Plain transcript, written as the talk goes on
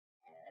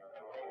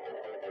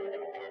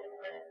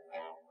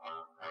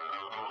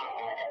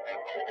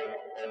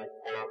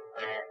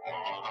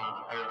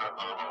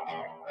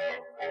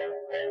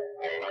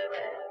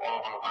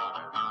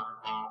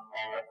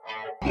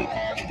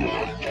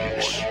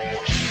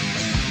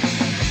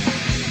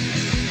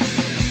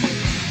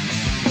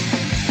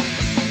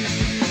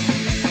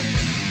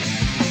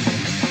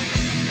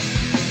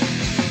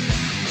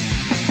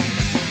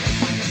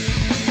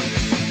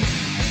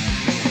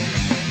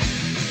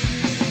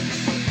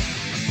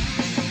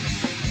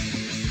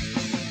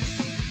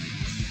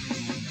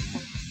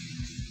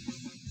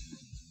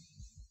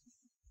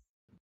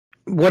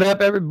What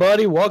up,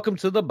 everybody? Welcome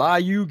to the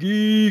Bayou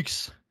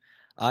Geeks.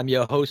 I'm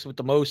your host with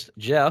the most,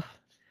 Jeff,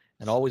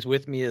 and always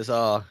with me is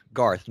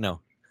Garth.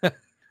 No.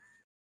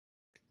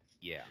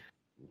 Yeah.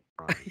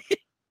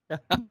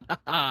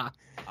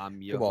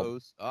 I'm your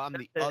host. I'm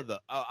the other.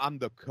 I'm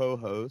the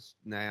co-host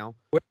now.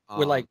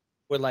 We're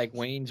like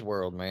Wayne's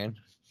World, man.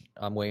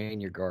 I'm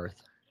Wayne, you're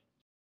Garth.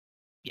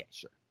 Yeah,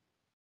 sure.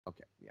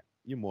 Okay, yeah.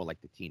 You're more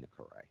like the Tina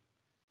Carey.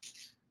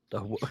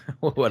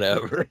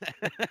 Whatever.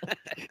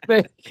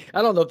 Man,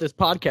 I don't know if this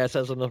podcast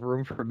has enough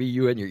room for me,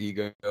 you, and your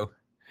ego.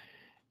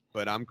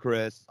 But I'm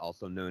Chris,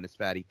 also known as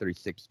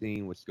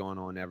Fatty316. What's going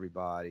on,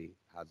 everybody?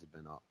 How's it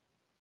been up?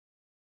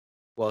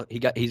 Well,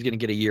 he's gonna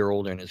get a year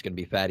older, and it's gonna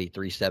be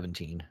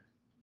Fatty317.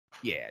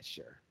 Yeah,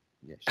 sure.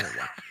 Yeah, sure.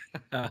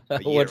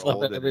 What's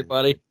up,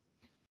 everybody?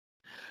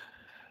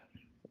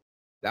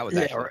 That was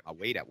actually a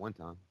weight at one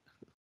time.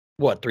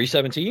 What,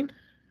 317?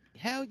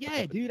 Hell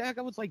yeah, dude! I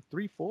was like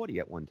 340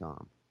 at one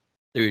time.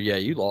 Dude, yeah,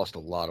 you lost a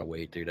lot of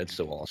weight, dude. That's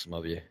so awesome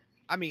of you.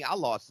 I mean, I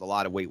lost a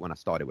lot of weight when I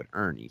started with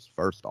Ernie's,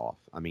 first off.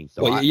 I mean,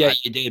 so well, you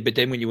did, but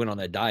then when you went on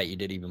that diet, you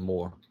did even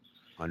more.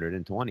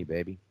 120,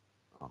 baby.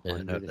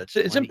 Yeah, no,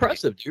 it's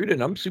impressive, dude,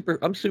 and I'm super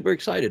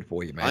excited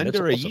for you, man.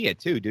 Under a year,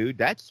 too, dude.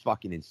 That's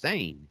fucking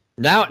insane.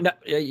 Now,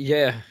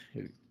 yeah.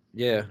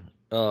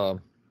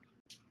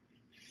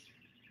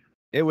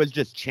 It was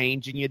just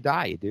changing your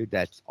diet, dude.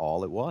 That's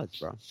all it was,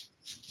 bro.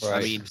 Right.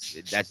 I mean,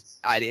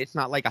 it's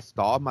not like I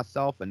starved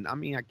myself, and I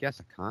mean, I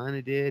guess I kind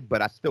of did, but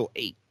I still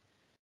ate.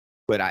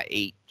 But I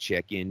ate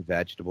chicken,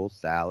 vegetables,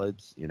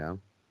 salads,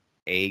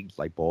 eggs,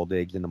 like boiled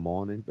eggs in the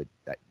morning, but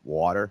that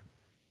water,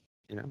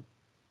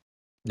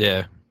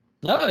 Yeah.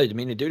 No, I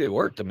mean, dude, it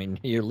worked. I mean,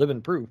 you're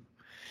living proof.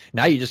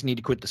 Now you just need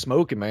to quit the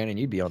smoking, man, and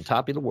you'd be on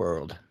top of the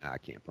world. I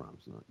can't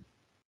promise nothing.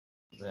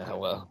 Yeah,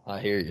 well, I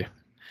hear you.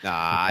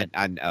 Nah,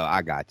 I know.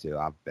 I got to.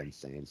 I've been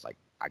saying, it's like,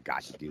 I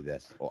got to do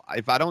this. Well,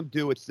 if I don't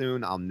do it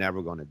soon, I'm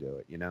never going to do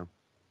it,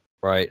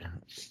 Right.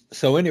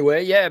 So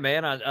anyway, yeah,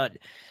 man, I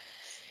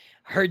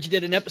heard you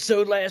did an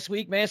episode last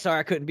week, man. Sorry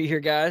I couldn't be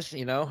here, guys.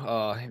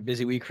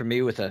 Busy week for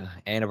me with an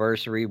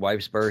anniversary,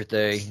 wife's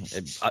birthday.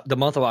 The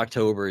month of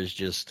October is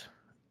just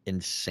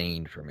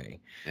insane for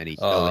me. And he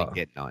still didn't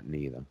get nothing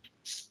either.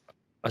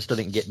 I still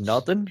didn't get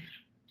nothing?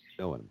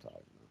 You know what I'm talking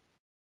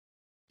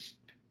about.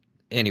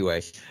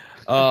 Anyway.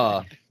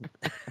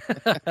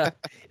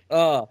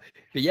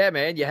 But yeah,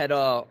 man, you had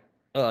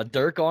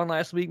Dirk on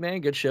last week, man.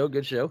 Good show.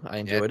 I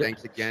enjoyed it.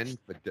 Thanks again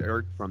for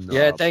Dirk from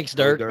the thanks,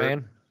 Dirk,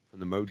 man. From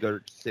the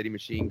Mo-Dirt City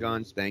Machine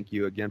Guns. Thank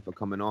you again for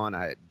coming on.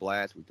 I had a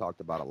blast. We talked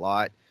about a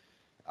lot.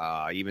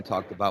 I even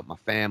talked about my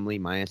family,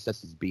 my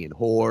ancestors being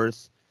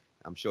whores.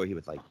 I'm sure he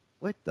was like,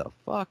 "What the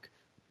fuck?"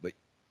 But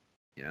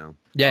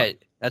yeah,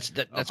 that's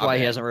why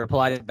he hasn't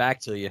replied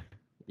back to you.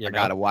 I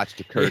gotta watch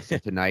The Curse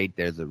tonight.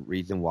 There's a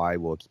reason why.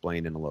 We'll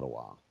explain in a little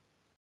while.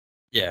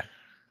 Yeah.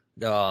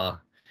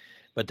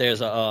 But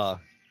there's a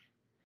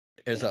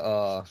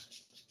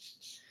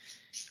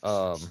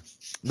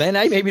man,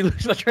 I made me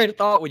lose my train of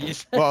thought when you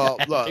said well,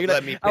 that. Look, dude,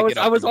 let me pick it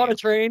up. I was on a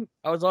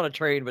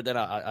train, but then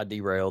I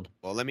derailed.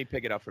 Well, let me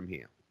pick it up from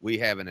here. We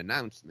have an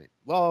announcement.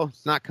 Well,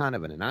 it's not kind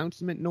of an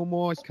announcement no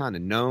more. It's kind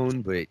of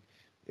known, but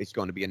it's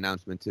going to be an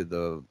announcement to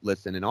the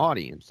listening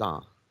audience, huh?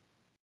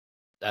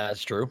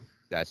 That's true.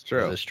 That's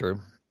true. That's true.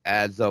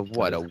 As of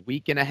what, a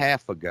week and a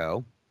half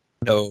ago?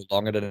 No,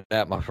 longer than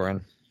that, my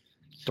friend.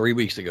 3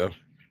 weeks ago.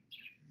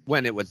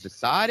 When it was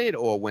decided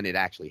or when it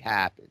actually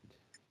happened?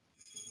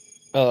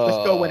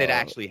 Let's go when it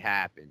actually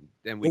happened.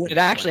 Then when it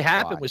actually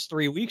happened was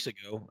 3 weeks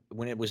ago.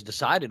 When it was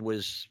decided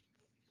was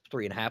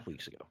 3.5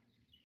 weeks ago.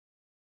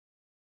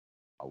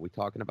 Are we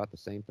talking about the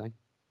same thing?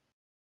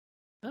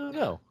 I don't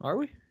know. Are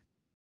we?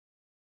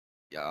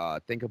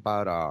 Think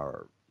about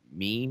our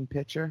meme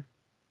picture.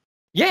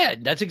 Yeah,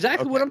 that's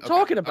exactly what I'm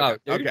talking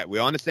about. Okay, dude.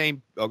 We're on the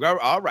same. Okay,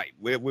 all right,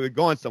 we're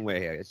going somewhere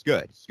here. It's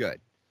good.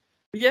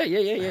 Yeah.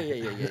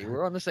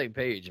 We're on the same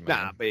page, man.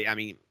 Nah, but I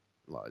mean,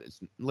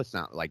 let's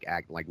not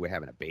act like we're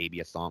having a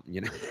baby or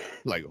something,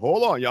 Like,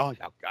 hold on, y'all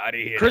got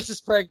it. Chris is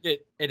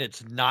pregnant, and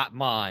it's not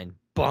mine.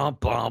 Bum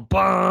bum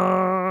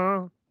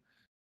bum.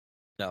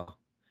 No.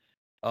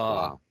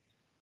 Wow.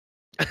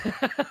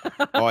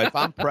 Or if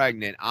I'm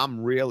pregnant,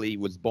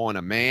 was born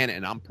a man,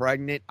 and I'm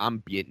pregnant,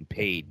 I'm getting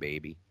paid,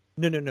 baby.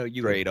 No.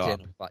 You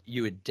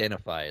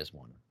identify as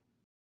one.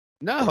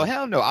 No,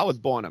 hell no. I was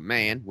born a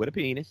man with a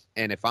penis,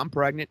 and if I'm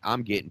pregnant,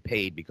 I'm getting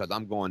paid because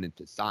I'm going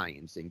into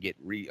science and get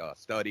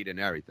studied and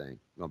everything.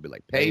 I'm gonna be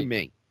like, pay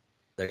me.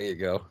 There you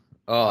go.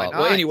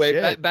 Well,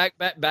 anyway, back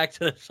to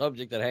the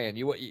subject at hand.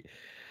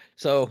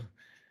 So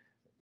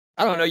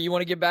I don't know. You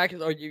want to get back,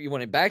 or you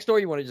want a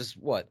backstory? You want to just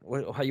what?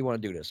 How you want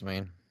to do this,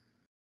 man?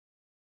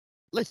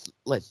 Let's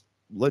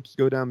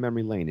go down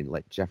memory lane and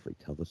let Jeffrey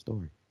tell the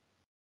story.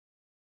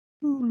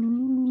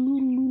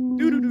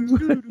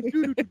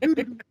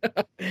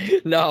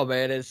 No,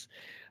 man. It's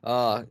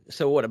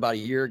so what? About a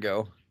year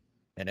ago,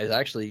 and it's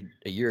actually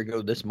a year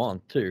ago this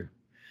month too.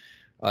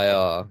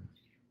 I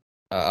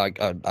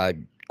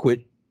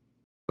quit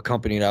a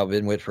company that I've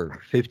been with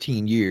for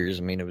 15 years.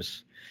 I mean, it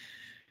was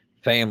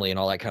family and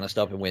all that kind of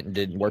stuff, and went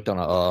and worked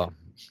on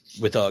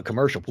with a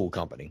commercial pool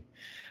company.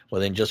 Well,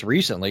 then just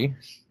recently,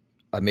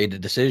 I made the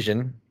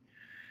decision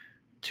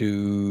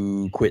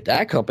to quit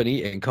that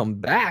company and come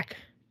back.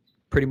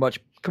 Pretty much,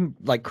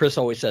 like Chris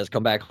always says,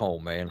 come back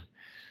home, man.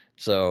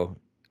 So,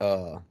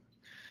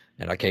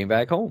 and I came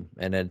back home,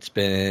 and it's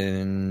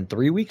been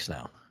 3 weeks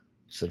now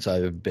since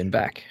I've been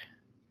back.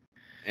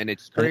 And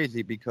it's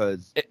crazy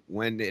because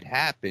when it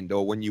happened,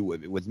 or when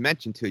it was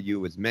mentioned to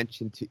you,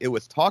 it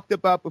was talked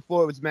about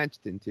before it was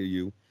mentioned to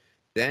you.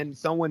 Then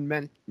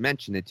someone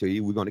mentioned it to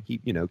you. We're going to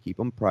keep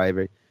them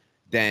private.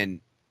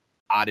 Then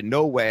out of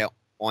nowhere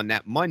on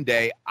that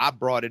Monday, I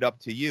brought it up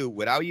to you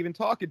without even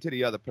talking to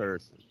the other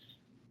person.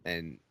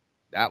 And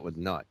that was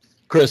nuts.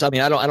 Chris, I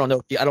mean, I don't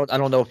know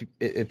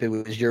if it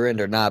was your end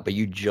or not, but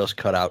you just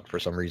cut out for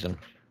some reason.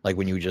 Like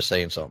when you were just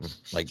saying something,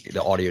 like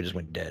the audio just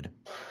went dead.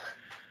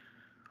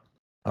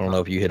 I don't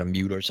know if you hit a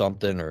mute or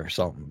something.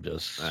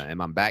 Just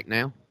am I back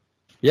now?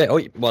 Yeah.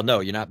 Oh, well, no,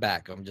 you're not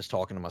back. I'm just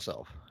talking to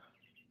myself.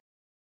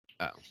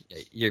 Oh, yeah,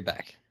 you're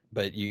back,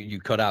 but you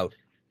cut out.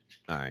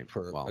 All right,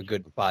 for a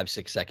good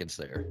 5-6 seconds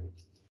there.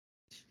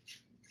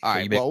 All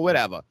right. Well,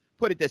 whatever.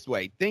 Put it this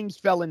way: things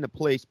fell into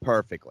place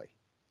perfectly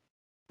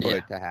for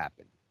it to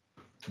happen.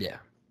 Yeah.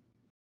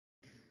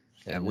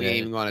 And we ain't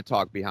even going to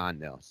talk behind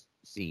the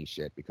scene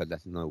shit because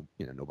that's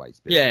nobody's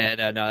business.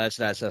 Yeah, no,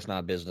 that's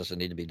not business that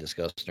need to be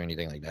discussed or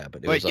anything like that.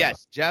 But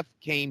yes, Jeff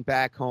came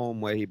back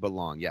home where he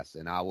belonged. Yes,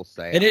 and I will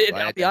say, and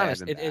I'll be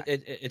honest,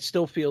 it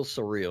still feels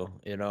surreal.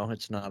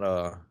 It's not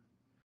I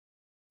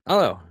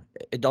don't know.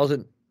 It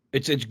doesn't.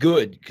 It's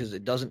good because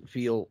it doesn't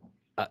feel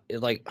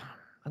like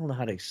I don't know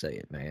how to say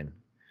it, man.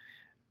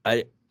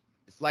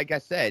 It's like I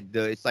said,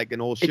 it's like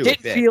an old shoe.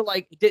 It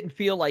didn't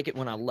feel like it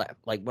when I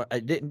left. Like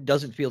it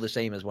doesn't feel the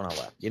same as when I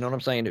left. You know what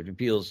I'm saying? It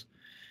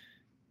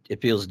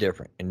feels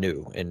different and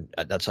new, and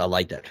I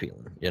like that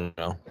feeling.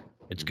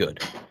 It's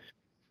good.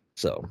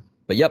 So,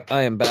 but yep,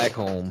 I am back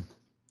home,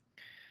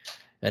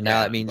 and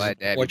now it means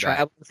more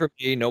traveling for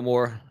me. No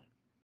more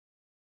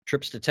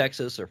trips to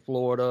Texas or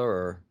Florida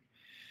or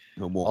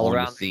no more all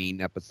on the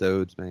scene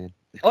episodes, man.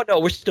 Oh no,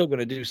 we're still going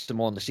to do some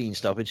on the scene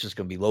stuff. It's just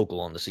going to be local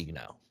on the scene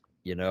now.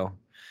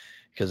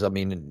 Because I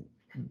mean,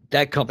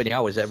 that company I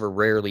was ever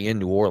rarely in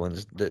New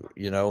Orleans.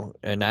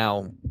 And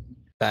now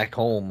back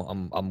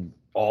home, I'm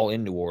all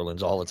in New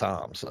Orleans all the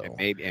time. So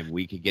and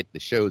we could get the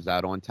shows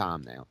out on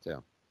time now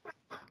too.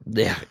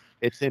 Yeah,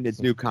 it's in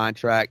his new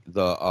contract.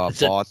 The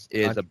boss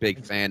is a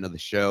big fan of the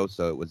show,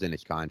 so it was in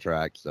his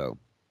contract. So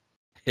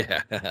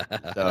yeah,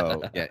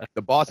 so yeah,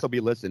 the boss will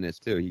be listening to this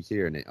too. He's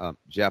here, and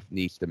Jeff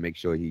needs to make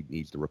sure he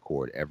needs to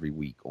record every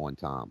week on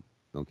time.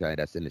 Okay,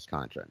 that's in his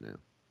contract now.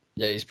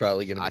 Yeah, he's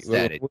probably gonna.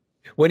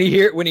 When he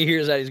hears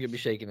that, he's gonna be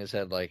shaking his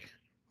head like,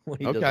 when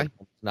he does it,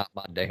 it's not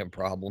my damn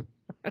problem.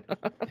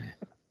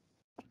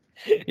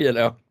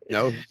 No,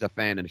 he's a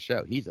fan of the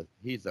show. He's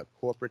a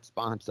corporate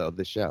sponsor of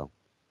the show.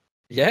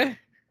 Yeah.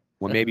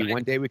 Well, maybe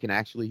one day we can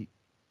actually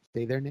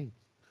say their names.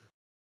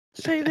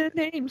 Say their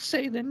names.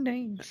 Say their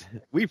names.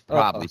 We've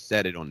probably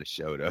said it on the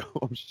show, though.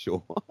 I'm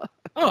sure.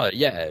 Oh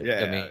yeah.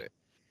 I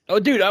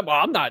mean, dude,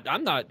 I'm not.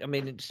 I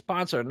mean,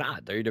 sponsor or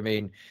not, dude. I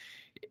mean,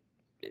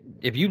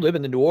 if you live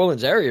in the New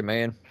Orleans area,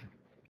 man,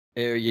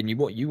 and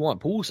you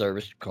want pool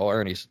service, call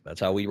Ernie's. That's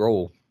how we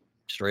roll,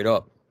 straight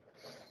up.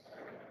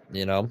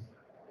 A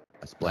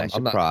splash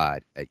of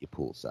pride at your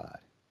poolside.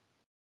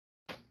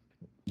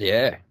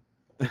 Yeah.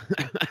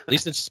 At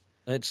least it's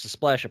a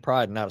splash of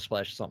pride and not a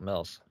splash of something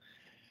else.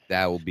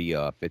 That will be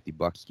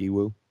 $50 ski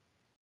woo.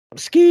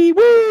 Ski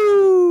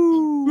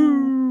woo.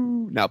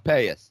 Now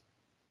pay us.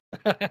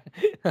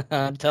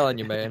 I'm telling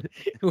you, man,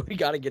 we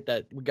got to get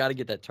that. We got to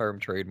get that term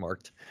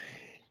trademarked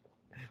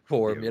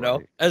for him.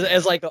 Right.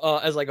 As like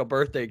a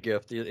birthday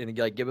gift, and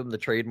like give him the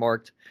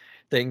trademarked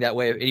thing. That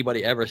way, if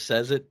anybody ever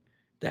says it,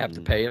 they have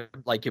to pay him.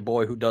 Like your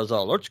boy who does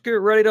let's get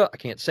ready to. I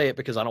can't say it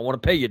because I don't want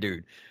to pay you,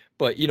 dude.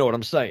 But you know what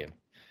I'm saying.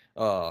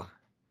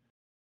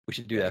 We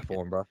should do that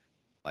for him, bro.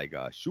 Like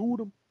shoot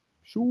him.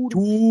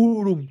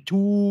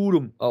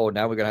 Oh,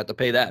 now we're gonna have to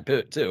pay that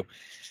too.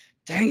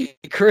 Dang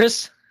it,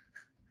 Chris.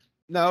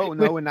 No,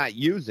 we're not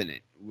using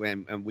it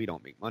and we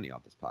don't make money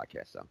off this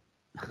podcast, so.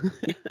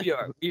 we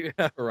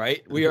are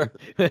right. We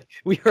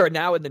are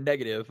now in the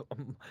negative,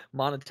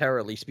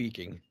 monetarily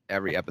speaking.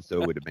 Every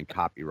episode would have been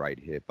copyright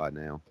hit by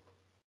now.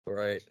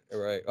 Right.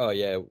 Oh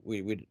yeah,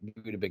 we'd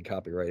have been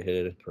copyright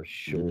hit for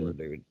sure,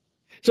 dude.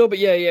 So, but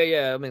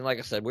yeah. I mean, like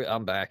I said,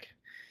 I'm back,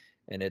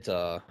 and it's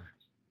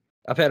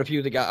I've had a few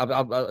of the guys.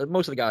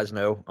 Most of the guys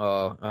know.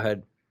 I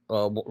had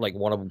Like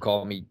one of them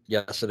called me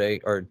yesterday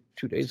or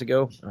 2 days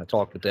ago. And I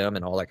talked with them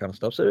and all that kind of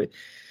stuff. So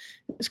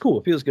it's cool.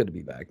 It feels good to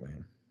be back,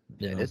 man.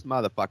 Yeah, this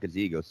motherfucker's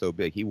ego so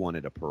big he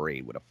wanted a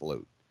parade with a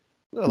float.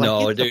 Like,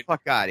 no, get dude. the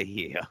fuck out of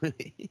here.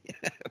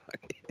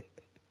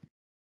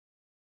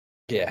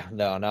 Yeah,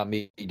 no, not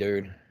me,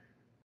 dude.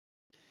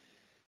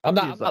 I'm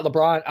not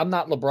LeBron. I'm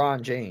not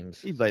LeBron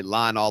James. He's like,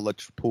 line all the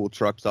pool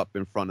trucks up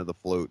in front of the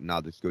float, and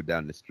I'll just go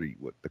down the street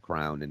with the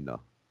crown and the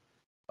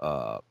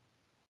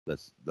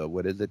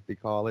what is it they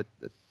call it?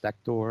 The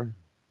sector?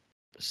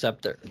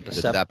 Scepter. The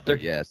scepter.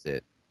 Yeah, that's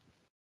it.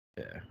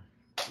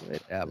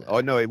 Yeah. Oh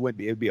no, it would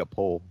be. It'd be a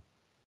pole.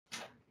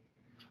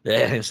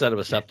 Yeah, instead of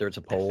a scepter, it's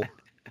a pole.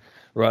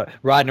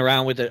 Riding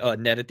around with a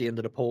net at the end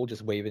of the pole,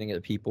 just waving it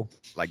at people.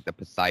 Like the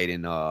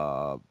Poseidon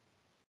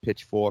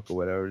pitchfork or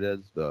whatever it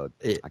is.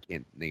 I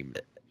can't name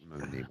it.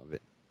 Remember the name of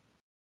it.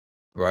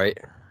 Right.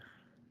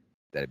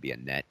 That'd be a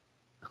net.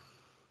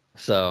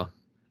 So,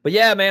 but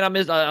yeah, man,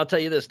 I'll tell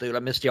you this, dude. I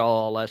missed y'all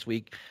all last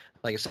week.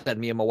 Like I said,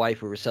 me and my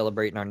wife, we were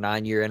celebrating our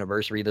 9-year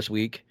anniversary this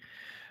week.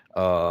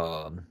 We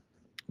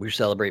were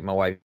celebrating my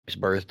wife's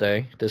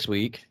birthday this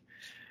week.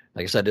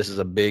 Like I said, this is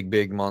a big,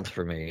 big month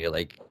for me.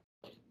 Like,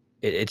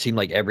 it seemed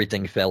like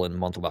everything fell in the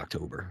month of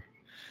October.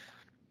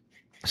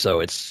 So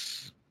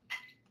it's,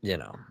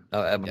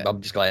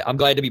 I'm just glad. I'm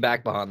glad to be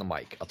back behind the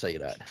mic. I'll tell you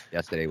that.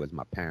 Yesterday was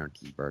my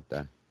parents'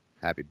 birthday.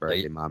 Happy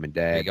birthday, Mom and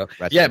Dad. There you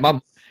go. Yeah, my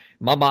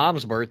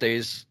mom's birthday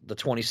is the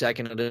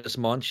 22nd of this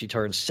month. She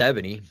turns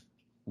 70,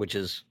 which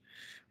is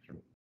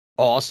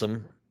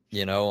awesome.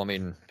 I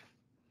mean,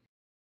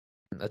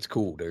 that's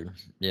cool, dude.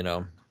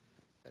 That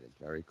is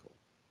very cool.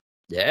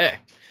 Yeah.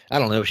 I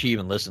don't know if she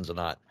even listens or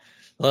not.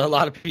 A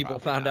lot of people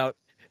found out.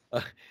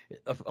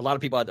 A lot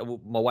of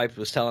people, my wife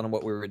was telling them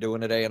what we were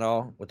doing today and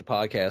all with the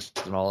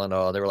podcast and all. And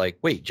they were like,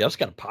 wait, Jeff's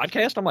got a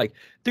podcast? I'm like,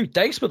 dude,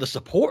 thanks for the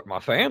support, my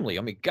family.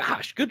 I mean,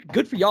 gosh,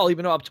 good for y'all,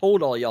 even though I've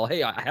told all y'all,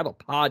 hey, I have a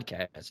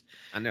podcast.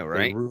 I know,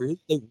 right?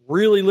 They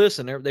really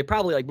listen. They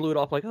probably like blew it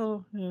off like,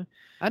 oh, yeah.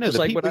 I know.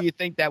 The people you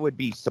think that would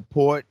be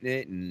supporting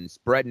it and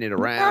spreading it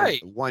around,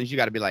 right. The ones you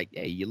got to be like,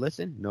 hey, you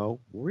listen? No,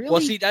 really?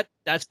 Well, see,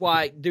 that's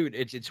why, dude,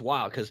 it's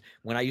wild because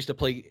when I used to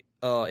play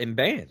in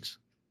bands,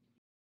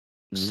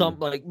 some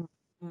like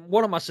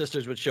one of my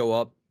sisters would show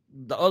up,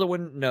 the other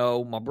one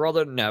no, my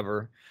brother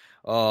never.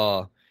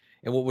 And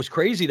what was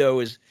crazy though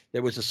is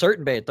there was a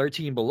certain band,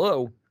 13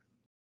 Below,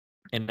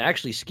 and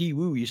actually Ski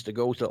Woo used to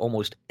go to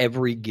almost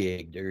every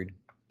gig, dude,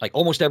 like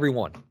almost every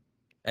one.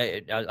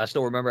 I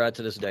still remember that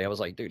to this day. I was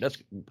like, dude,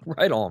 that's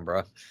right on,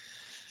 bro.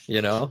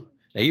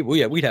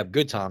 We'd have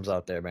good times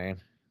out there,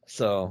 man.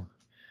 So,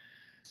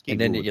 Ski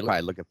and then you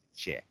probably look at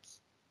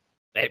chicks.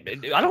 I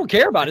don't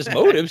care about his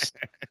motives.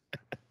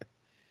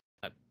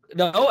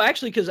 No,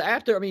 actually, because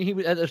he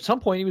was at some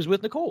point he was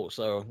with Nicole,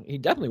 so he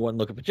definitely wasn't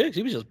looking for chicks.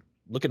 He was just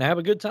looking to have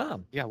a good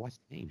time. Yeah, what's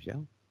the names,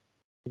 yo?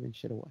 Giving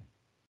shit away.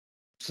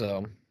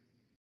 So,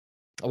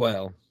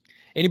 well,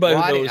 anybody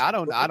who knows, I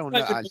don't know. I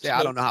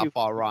don't know how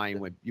far Ryan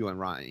went. You and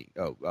Ryan,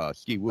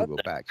 Ski Woo go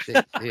back.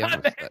 Shit,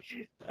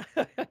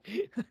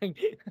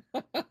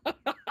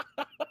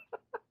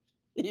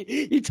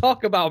 you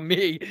talk about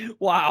me.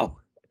 Wow.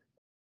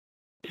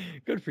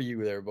 Good for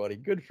you there, buddy.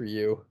 Good for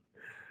you.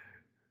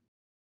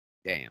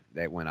 Damn,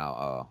 that went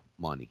out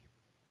money.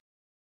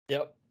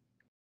 Yep.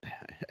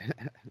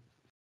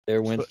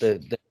 There went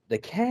the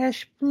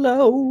cash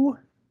flow.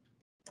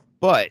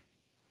 But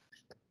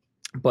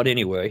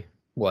anyway,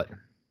 what?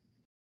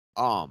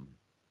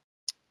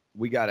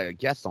 We got a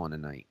guest on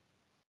tonight.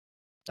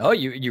 Oh,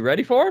 you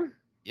ready for him?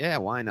 Yeah,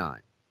 why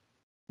not?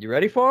 You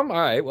ready for him? All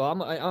right. Well, I'm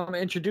gonna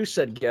introduce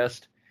said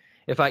guest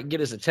if I can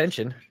get his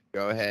attention.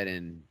 Go ahead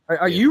and.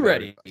 Are you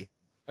ready?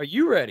 Are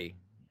you ready?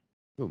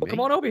 Well, come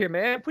on over here,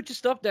 man. Put your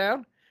stuff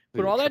down.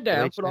 Put all that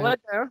down. Put all that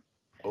down.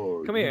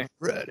 Come here.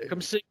 Ready. Come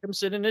sit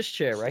in this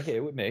chair right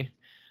here with me.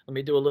 Let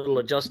me do a little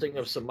adjusting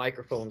of some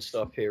microphone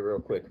stuff here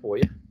real quick for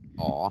you.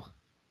 Aw.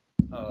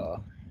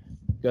 Go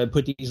ahead and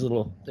put these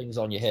little things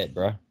on your head,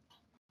 bro.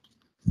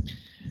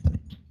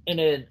 And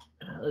then,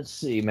 let's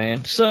see,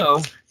 man.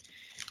 So,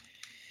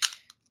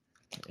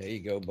 there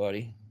you go,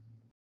 buddy.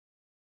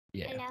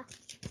 Yeah.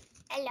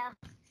 Hello.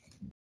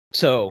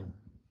 So,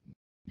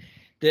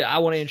 I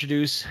want to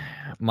introduce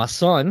my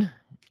son.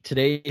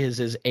 Today is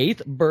his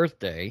 8th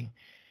birthday,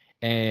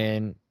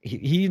 and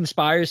he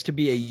inspires to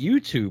be a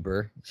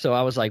YouTuber. So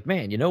I was like,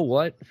 man, you know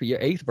what? For your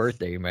 8th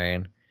birthday,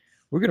 man,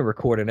 we're going to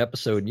record an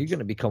episode, and you're going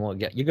to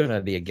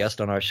be a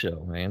guest on our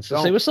show, man.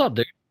 So say what's up,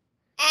 dude.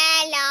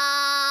 Hello.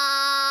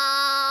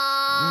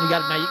 You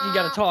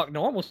got to talk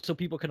normal so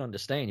people can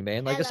understand you,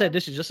 man. Like I said,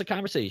 this is just a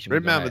conversation.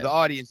 Remember, the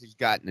audience has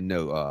gotten to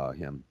know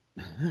him.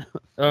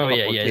 Oh,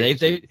 yeah.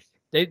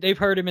 They've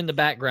heard him in the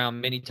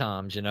background many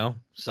times, So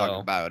talking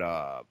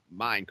about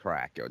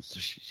Minecraft or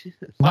it's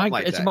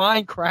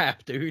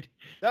Minecraft, dude.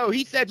 No,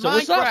 he said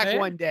Minecraft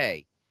one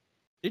day.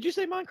 Did you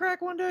say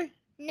Minecraft one day?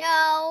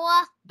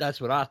 No. That's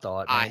what I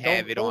thought. Man. I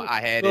have it on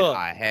audio.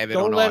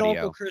 Don't let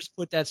Uncle Chris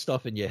put that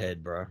stuff in your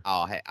head, bro.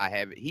 I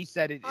have it. He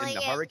said it in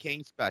the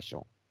Hurricane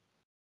special.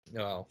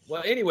 No.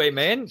 Well, anyway,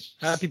 man.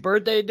 Happy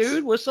birthday,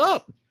 dude. What's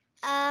up?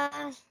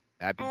 Happy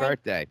I like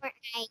birthday.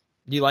 Fortnite.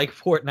 You like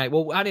Fortnite?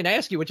 Well, I didn't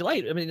ask you what you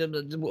like. I mean,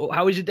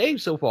 how was your day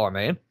so far,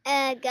 man?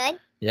 Good. I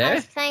Yeah,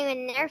 was playing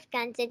with Nerf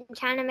guns and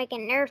trying to make a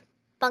Nerf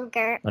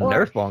bunker a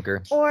Nerf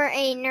bunker. or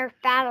a Nerf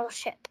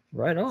battleship.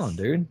 Right on,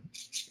 dude.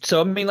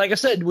 So I mean, like I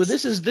said, well,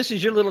 this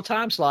is your little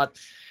time slot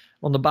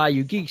on the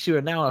Bayou Geeks. You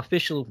are now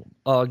official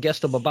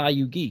guest of a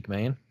Bayou Geek,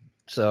 man.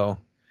 So,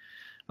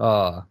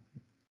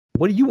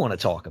 what do you want to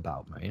talk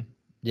about, man?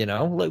 You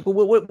know, like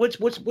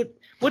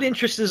what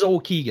interests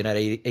old Keegan at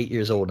 8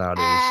 years old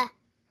nowadays?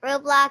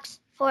 Roblox,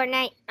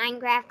 Fortnite,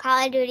 Minecraft,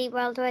 Call of Duty,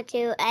 World War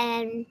II,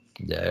 and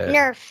Yeah.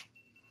 Nerf.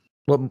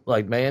 What,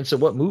 like, man? So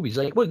what movies?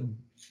 Like what?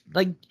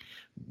 Like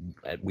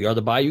we are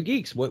the Bayou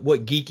Geeks. What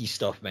geeky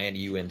stuff, man? Are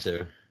you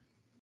into?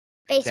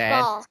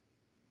 Baseball.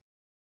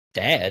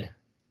 Dad.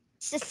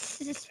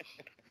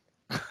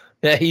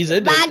 Yeah, he's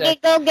into it.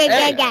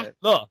 Hey,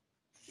 look,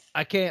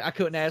 I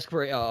couldn't ask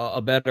for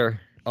a better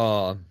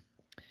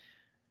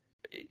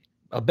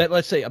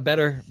let's say a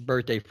better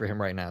birthday for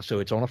him right now. So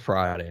it's on a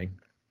Friday.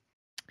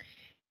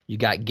 You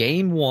got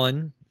game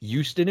 1,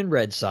 Houston and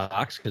Red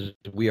Sox, because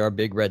we are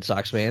big Red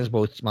Sox fans.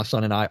 Both my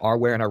son and I are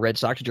wearing our Red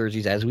Sox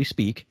jerseys as we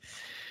speak.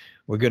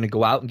 We're going to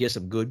go out and get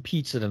some good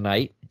pizza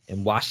tonight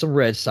and watch some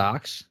Red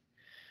Sox.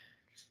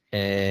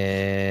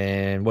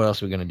 And what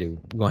else are we going to do?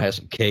 We're going to have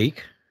some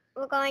cake.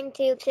 We're going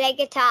to play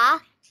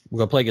guitar. We're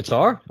going to play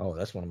guitar? Oh,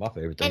 that's one of my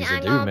favorite things And to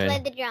I'm do, going to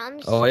man. play the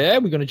drums. Oh, yeah?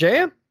 We're going to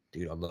jam?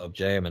 Dude, I love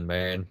jamming,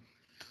 man.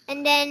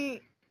 And then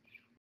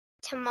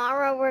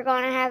tomorrow we're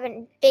going to have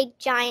a big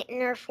giant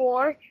Nerf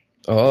war.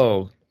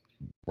 Oh,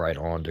 right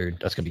on, dude.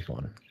 That's going to be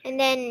fun. And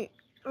then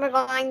we're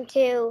going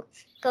to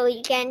go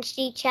against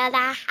each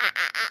other.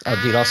 Oh,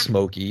 dude, I'll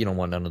smoke you. You don't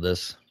want none of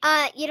this.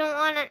 You don't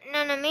want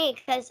none of me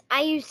because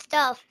I use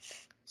stuff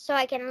so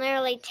I can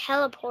literally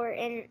teleport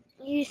and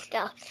use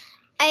stuff.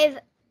 I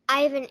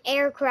have an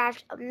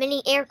aircraft, a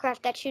mini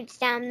aircraft that shoots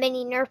down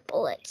mini Nerf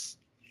bullets.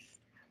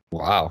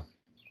 Wow.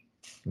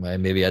 Well,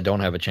 maybe I don't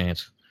have a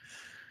chance.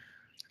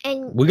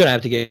 And We're going to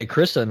have to get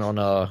Chris in on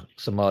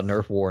some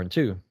Nerf Warring,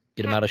 too.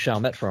 Get him out of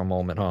Chalmette for a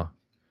moment, huh?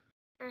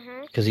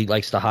 Because he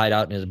likes to hide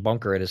out in his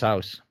bunker at his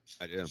house.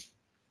 I do.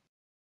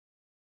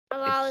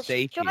 well, I'll It's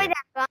safe destroy here.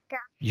 that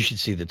bunker. You should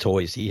see the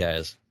toys he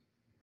has.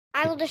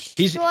 I will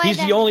destroy He's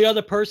that. the only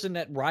other person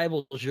that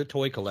rivals your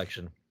toy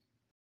collection.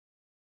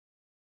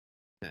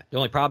 The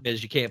only problem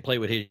is you can't play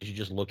with his. You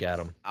just look at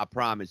him. I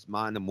promise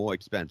mine are more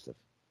expensive.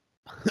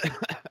 I'm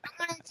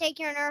gonna take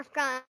your Nerf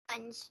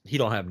guns. He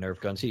don't have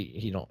Nerf guns.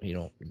 He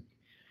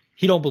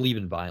don't believe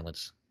in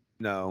violence.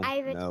 No, I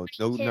have a no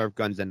 22. Nerf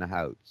guns in the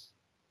house.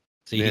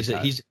 See,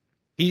 Yeah,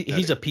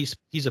 he's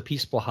a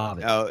peaceful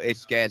hobbit. No, it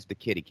scares the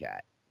kitty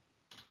cat.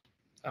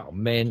 Oh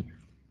man,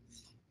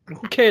 who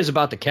cares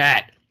about the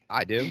cat?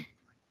 I do.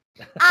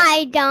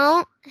 I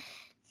don't.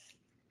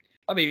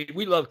 I mean,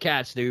 we love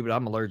cats, dude, but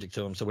I'm allergic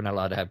to them, so we're not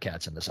allowed to have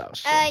cats in this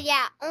house. So.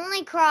 Yeah,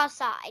 only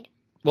cross-eyed.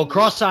 Well,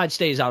 cross-side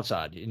stays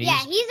outside. And Yeah,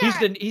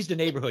 he's the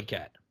neighborhood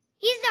cat.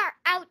 He's our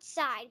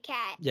outside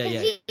cat. Yeah,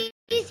 'Cause yeah.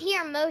 He's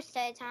here most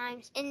of the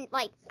times,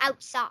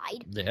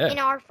 outside, Yeah. in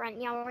our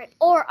front yard,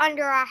 or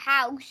under our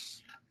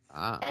house.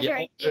 Ah, That's Yeah,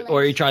 where he lives.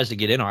 or he tries to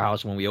get in our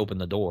house when we open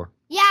the door.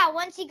 Yeah,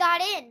 once he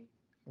got in.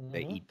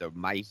 they eat the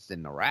mice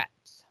and the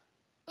rats.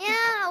 Yeah,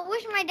 I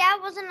wish my dad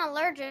wasn't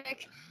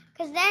allergic,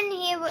 because then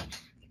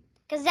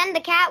the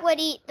cat would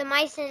eat the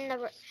mice and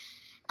the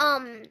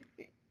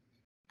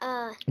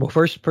Well,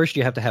 first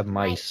you have to have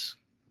mice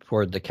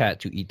for the cat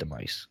to eat the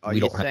mice. Are We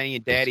you don't have- saying your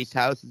daddy's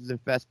house is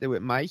infested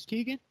with mice,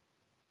 Keegan?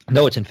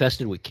 No, it's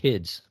infested with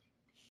kids.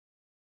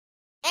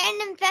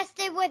 and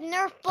infested with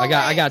Nerf bullets.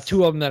 I got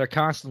 2 of them that are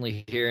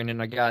constantly here, and then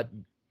I got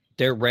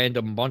their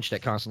random bunch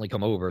that constantly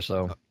come over.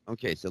 So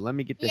Okay, so let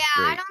me get this Yeah,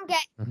 I straight. don't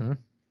get. Mhm.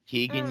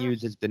 Keegan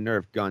uses the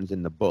Nerf guns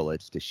and the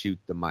bullets to shoot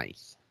the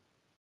mice.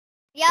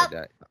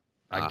 Yep.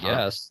 I Uh-huh.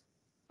 guess.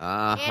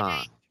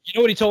 Uh-huh. You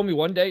know what he told me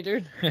one day,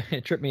 dude?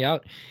 It tripped me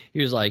out.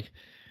 He was like,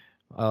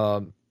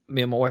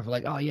 me and my wife were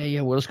like, oh,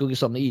 yeah, well, let's go get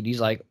something to eat. He's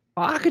like,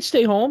 oh, I could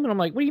stay home. And I'm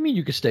like, what do you mean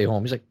you could stay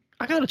home? He's like,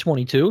 I got a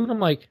 22. And I'm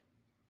like,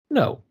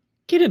 no,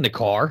 get in the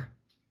car.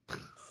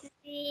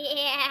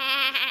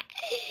 Yeah.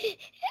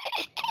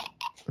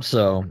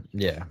 So,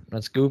 yeah,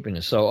 that's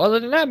goopiness. So, other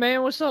than that,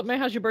 man, what's up, man?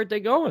 How's your birthday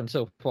going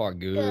so far?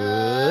 Good.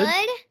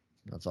 Good.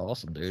 That's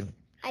awesome, dude.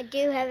 I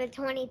do have a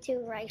 22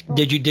 rifle.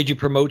 Did you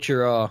promote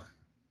your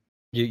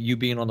you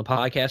being on the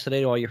podcast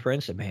today to all your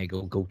friends? Said, man,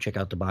 go check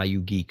out the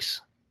Bayou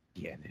Geeks.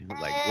 Yeah, man.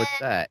 Like, what's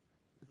that?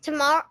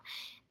 Tomorrow,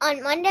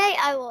 on Monday,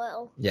 I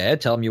will. Yeah,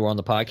 tell them you were on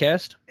the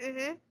podcast.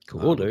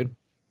 Cool, Oh. dude.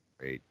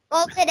 Great.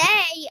 Well,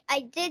 today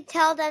I did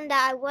tell them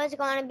that I was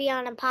going to be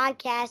on a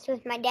podcast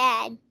with my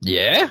dad.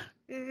 Yeah,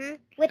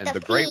 With And the the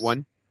great Fiend.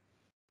 one.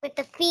 With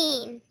the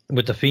Fiend.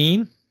 with the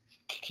Fiend.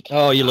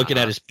 Oh, you're looking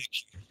at his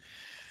picture.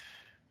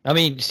 I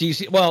mean, see,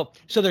 well,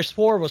 so there's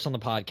 4 of us on the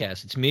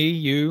podcast. It's me,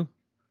 you,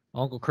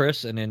 Uncle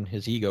Chris, and then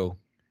his ego.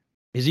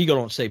 His ego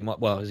don't say much.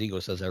 Well, his ego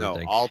says No,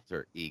 everything.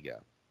 alter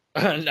ego.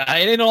 It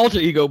ain't an alter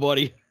ego,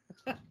 buddy.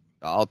 The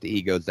alter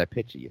ego is that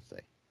picture you say.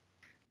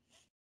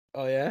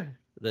 Oh yeah,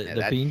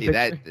 The Fiend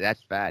picture?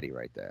 That's fatty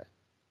right there.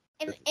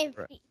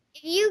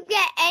 If you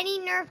get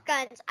any Nerf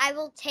guns, I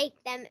will take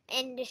them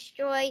and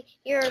destroy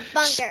your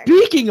bunker.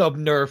 Speaking of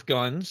Nerf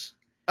guns.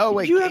 Oh,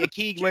 wait,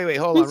 wait,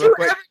 hold on Did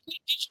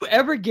you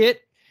ever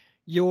get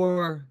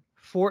your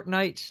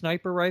Fortnite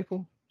sniper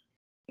rifle?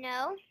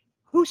 No.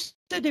 Who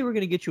said they were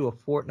going to get you a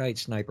Fortnite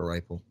sniper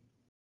rifle?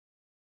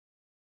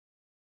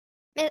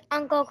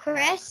 Uncle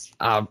Chris?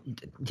 And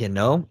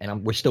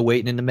we're still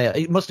waiting in the mail.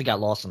 It must have got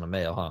lost in the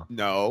mail, huh?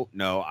 No,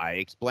 I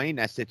explained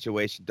that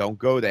situation. Don't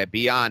go there.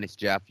 Be honest,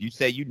 Jeff. You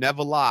say you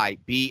never lie.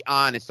 Be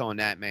honest on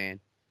that, man.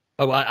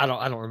 Oh, I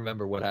don't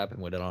remember what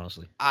happened with it,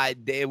 honestly.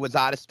 It was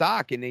out of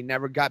stock, and they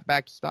never got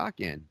back to stock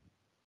in.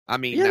 I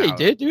mean, yeah, they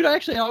did, dude.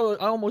 Actually, I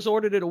almost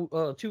ordered it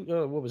what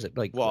was it,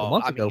 like a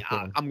month ago?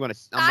 I'm gonna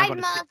 5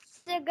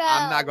 months ago.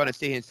 I'm not gonna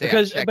sit here and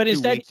say but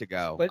 2 weeks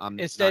ago. But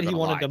instead, he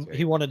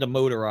wanted the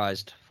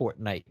motorized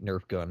Fortnite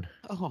Nerf gun.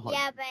 Oh,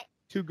 yeah, but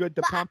too good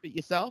to pump it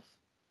yourself.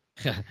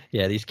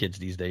 Yeah, these kids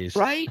these days,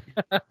 right?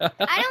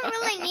 I don't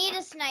really need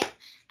a sniper.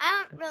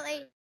 I don't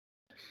really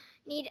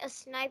need a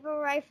sniper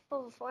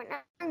rifle for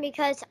Fortnite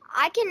because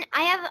I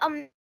have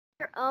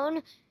your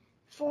own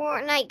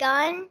Fortnite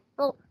gun.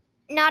 Well,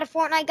 not a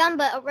Fortnite gun,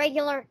 but a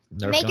regular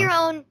Nerf your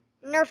own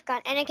Nerf gun,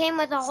 and it came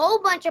with a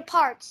whole bunch of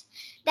parts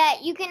that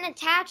you can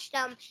attach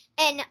them.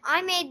 And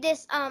I made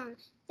this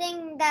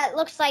thing that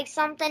looks like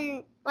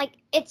something like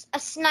it's a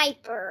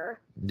sniper.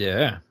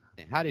 Yeah.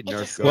 How did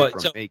Nerf go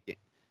from making?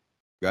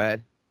 Go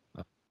ahead.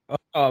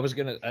 I was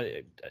gonna.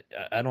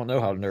 I don't know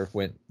how Nerf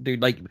went,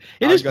 dude. Like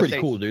it is pretty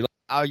cool, dude.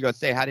 I was gonna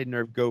say, how did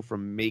Nerf go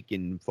from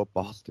making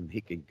footballs to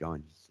making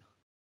guns?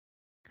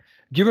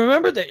 Do you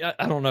remember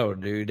that? I don't know,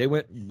 dude. They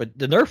went, but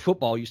the Nerf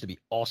football used to be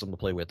awesome to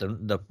play with.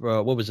 The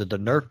what was it? The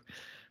Nerf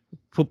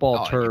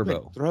football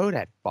turbo. Throw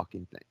that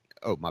fucking thing.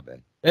 Oh, my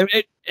bad.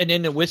 And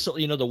then the whistle.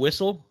 You know the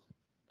whistle,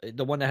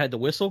 the one that had the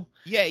whistle.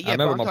 Yeah. I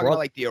remember my brother.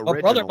 Like the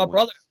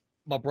original.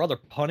 My brother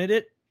punted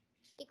it.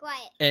 Be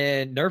quiet.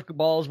 And Nerf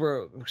balls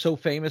were so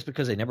famous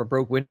because they never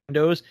broke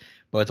windows.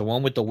 But the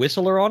one with the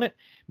whistler on it,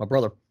 my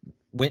brother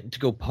went to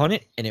go punt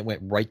it, and it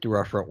went right through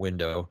our front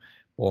window.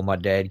 Well, my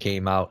dad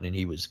came out, and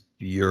he was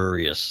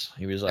furious.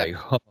 He was like,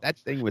 that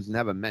thing was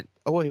never meant.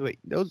 Oh, wait.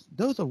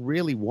 Those are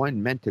really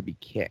meant to be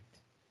kicked.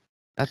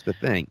 That's the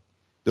thing.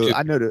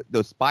 I know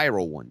those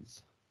spiral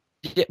ones.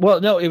 Yeah,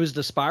 well, no, it was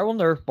the spiral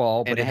Nerf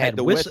ball, but it had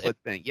the whistler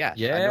thing. Yes,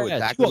 yeah, I know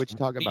exactly what you're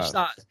talking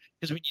about.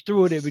 Because when you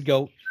threw it, it would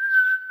go.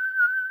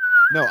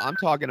 No, I'm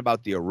talking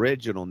about the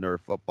original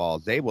Nerf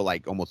footballs. They were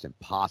like almost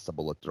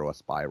impossible to throw a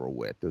spiral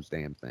with. Those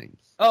damn things.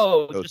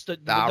 Oh, those just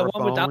the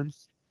one without.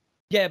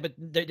 Yeah, but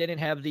they didn't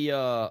have the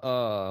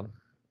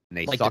And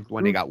they like sucked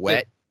when they got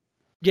wet.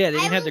 Yeah, they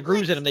didn't have the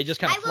grooves in them. They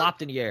just kind of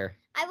flopped in the air.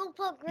 I will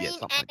put green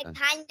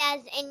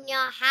anacondas in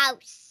your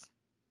house.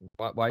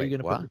 Why are you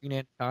going to put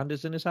green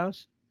anacondas in his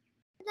house?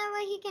 That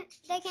way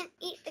they can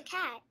eat the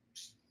cat.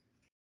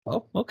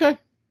 Oh, okay.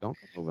 Don't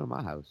come over to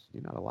my house.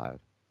 You're not allowed.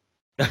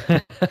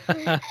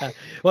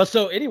 Well,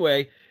 so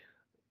anyway,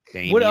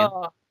 Damien.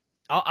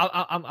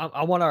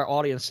 I want our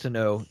audience to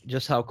know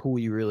just how cool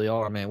you really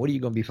are, man. What are you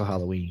going to be for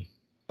Halloween?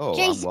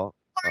 Oh,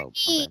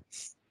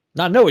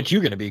 I know what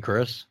you're going to be,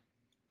 Chris.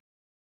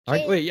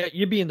 Wait, yeah,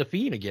 you're being the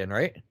Fiend again,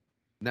 right?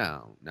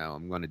 No,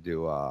 I'm going to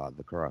do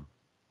the Crow.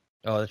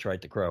 Oh, that's right,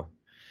 the Crow.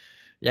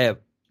 Yeah,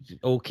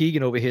 old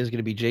Keegan over here is going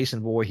to be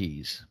Jason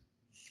Voorhees.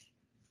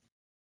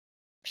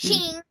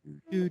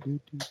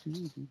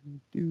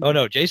 Oh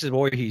no, Jason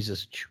Voorhees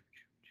is.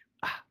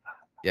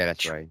 Yeah,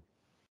 that's right.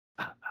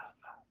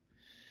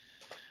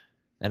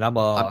 And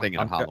I'm thinking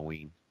of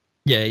Halloween.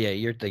 Yeah,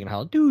 you're thinking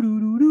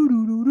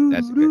Halloween.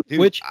 That's good. Dude,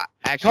 which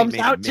comes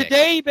out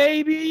today,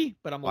 baby.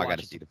 But I got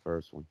to see the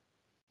first one.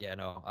 Yeah,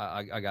 no,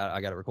 I got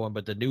to record.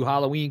 But the new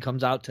Halloween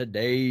comes out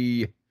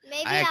today.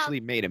 Maybe I actually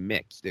made a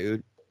mix,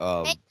 dude.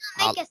 Make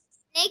a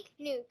snake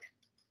nuke.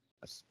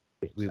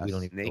 We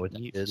don't even know what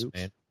that is,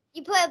 man.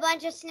 You put a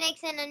bunch of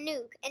snakes in a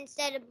nuke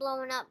instead of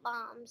blowing up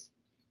bombs.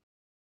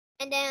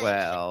 And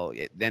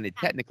then then it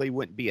technically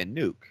wouldn't be a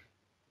nuke.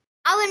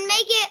 I would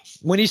make it.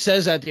 When he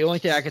says that, the only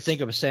thing I can think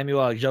of is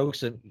Samuel L.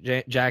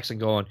 Jackson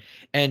going,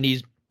 and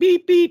these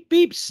beep, beep,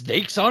 beep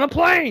snakes on a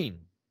plane.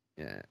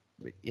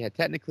 Yeah,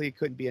 technically it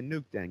couldn't be a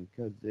nuke then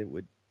because it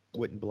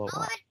wouldn't blow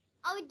up.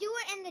 I would do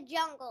it in the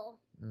jungle.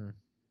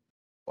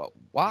 Well,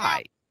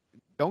 why?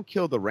 Don't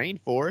kill the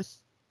rainforest.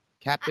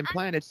 Captain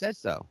Planet says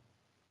so.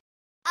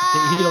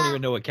 You don't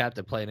even know what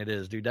Captain Planet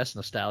is, dude. That's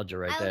nostalgia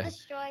right there.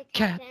 Destroy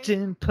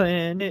Captain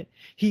Planet,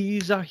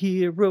 he's our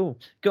hero.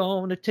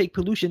 Gonna take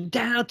pollution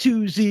down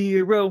to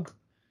zero.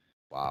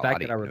 Wow, The fact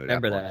that I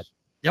remember that.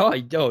 Oh,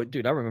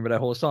 dude, I remember that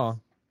whole song.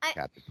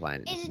 Captain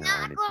Planet is now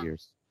not in its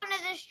years. Going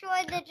to destroy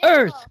the jungle.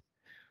 Earth,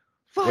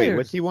 fire. Wait,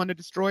 what's he want to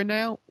destroy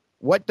now?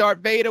 What, Darth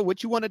Vader?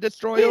 What you want to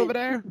destroy over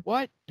there?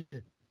 What?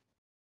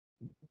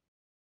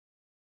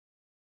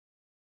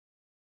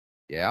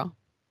 Yeah.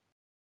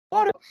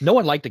 No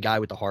one liked the guy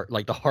with the heart,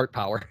 like the heart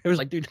power. It was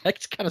like, dude,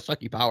 that's kind of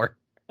sucky power.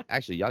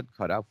 Actually, y'all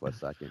cut out for a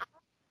second.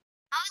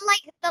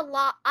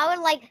 I would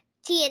like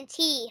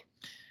TNT.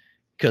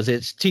 Because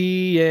it's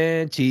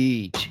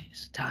TNT.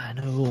 is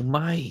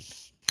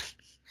dynamite.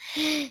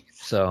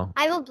 So.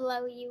 I will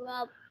blow you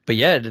up. But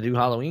yeah, the new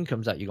Halloween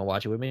comes out. You gonna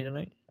watch it with me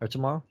tonight or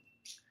tomorrow?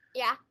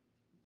 Yeah.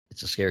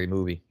 It's a scary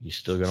movie. You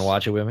still gonna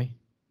watch it with me?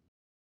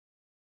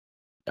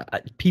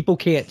 People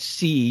can't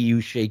see you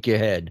shake your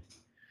head.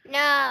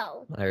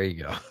 No. There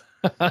you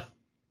go.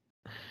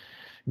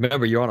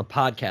 Remember, you're on a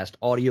podcast,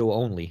 audio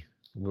only.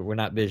 We're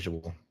not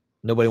visual.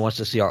 Nobody wants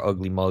to see our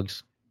ugly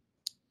mugs.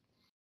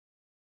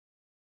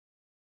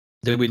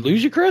 Did we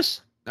lose you,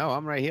 Chris? No,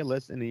 I'm right here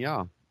listening to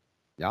y'all.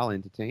 Y'all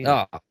entertaining.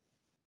 Oh,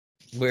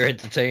 we're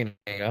entertaining.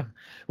 Huh?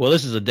 Well,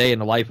 this is a day in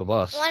the life of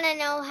us. Want to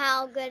know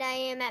how good I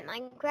am at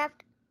Minecraft?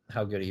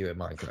 How good are you at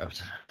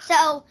Minecraft?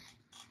 So,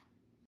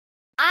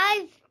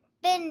 I've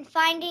been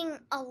finding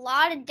a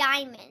lot of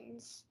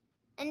diamonds.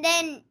 And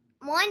then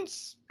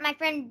once my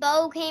friend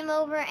Bo came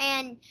over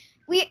and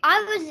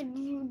I was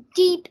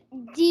deep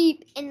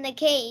in the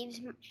caves.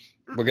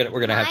 We're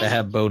gonna have to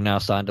have Bo now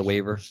sign the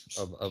waiver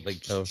of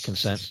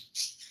consent.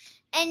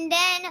 And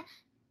then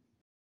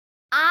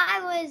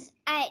I was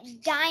at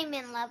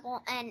diamond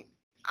level and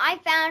I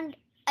found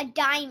a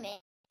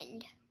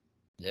diamond.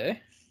 Yeah?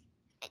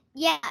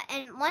 Yeah,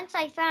 and once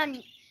I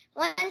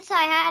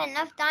had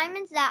enough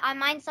diamonds that I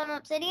mined some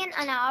obsidian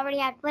and I already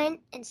had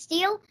flint and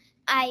steel,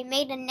 I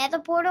made a nether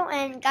portal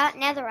and got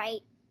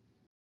netherite.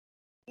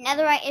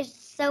 Netherite is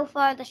so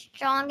far the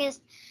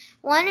strongest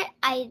one.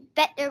 I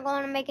bet they're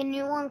going to make a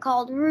new one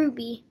called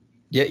Ruby.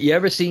 Yeah, you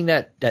ever seen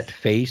that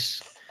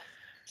face?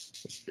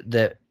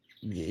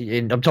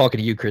 And I'm talking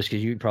to you, Chris,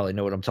 because you probably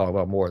know what I'm talking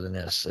about more than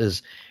this.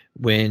 Is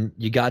when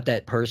you got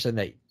that person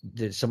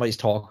that somebody's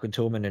talking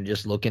to them and they're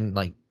just looking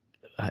like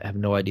I have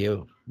no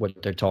idea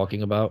what they're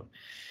talking about.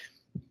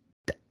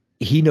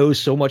 He knows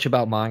so much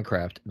about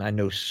Minecraft, and I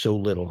know so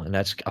little, and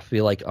I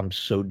feel like I'm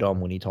so dumb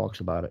when he talks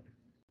about it.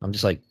 I'm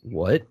just like,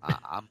 what?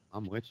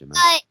 I'm with you, man.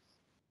 But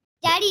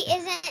Daddy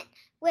isn't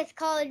with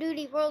Call of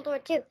Duty World War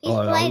II. He's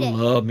played it. I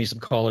love me some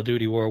Call of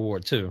Duty World War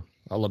II.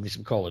 I love me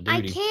some Call of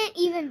Duty. I can't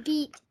even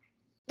beat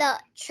the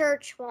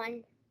church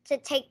one to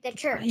take the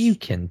church. You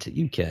can,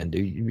 dude.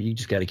 You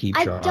just got to keep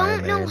trying. I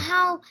don't know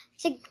how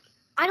to.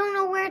 I don't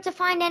know where to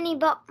find any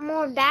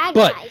more bad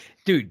but, guys.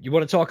 Dude, you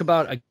want to talk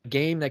about a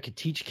game that could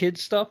teach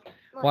kids stuff?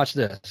 What? Watch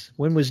this.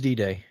 When was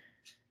D-Day?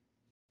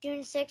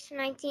 June 6,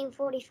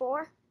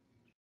 1944.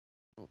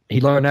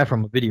 He learned that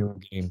from a video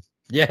game.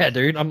 Yeah,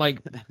 dude. I'm like,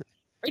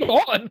 come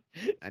on.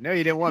 I know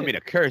you didn't want me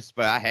to curse,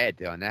 but I had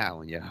to on that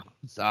one, yo.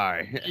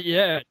 Sorry.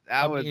 Yeah.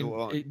 That was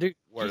dude,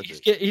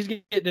 worth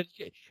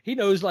it. He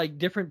knows like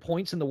different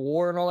points in the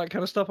war and all that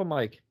kind of stuff. I'm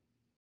like,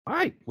 all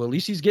right, well, at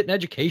least he's getting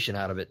education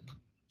out of it.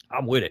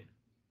 I'm with it.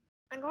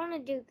 I'm going to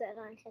do good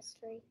on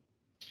history.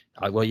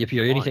 Well, if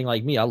you're anything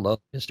like me, I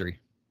love history.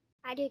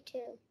 I do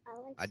too.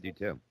 I do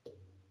too.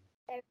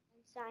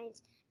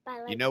 Science.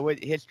 But You know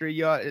what history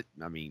you ought,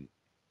 I mean,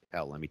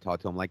 hell, let me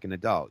talk to him like an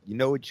adult. You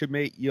know what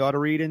you ought to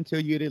read until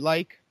you did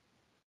like?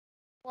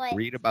 What?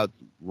 Read about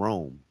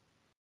Rome.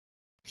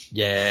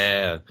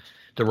 Yeah.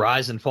 The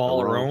rise and fall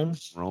of Rome.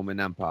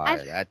 Roman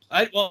Empire.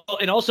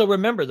 And also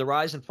remember the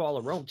rise and fall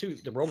of Rome too.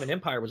 The Roman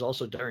Empire was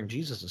also during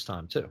Jesus'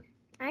 time too.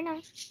 I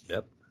know.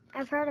 Yep.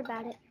 I've heard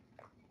about it.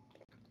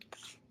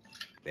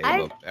 They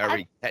were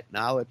very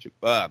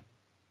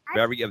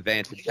very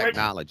advanced in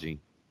technology.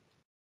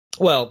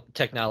 Well,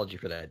 technology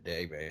for that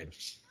day, man.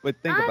 But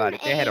think about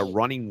it. They had a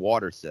running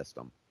water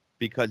system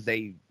because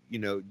they,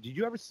 did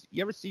you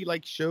ever see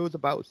like shows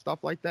about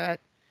stuff like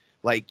that?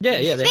 Like yeah.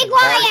 Be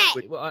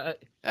quiet!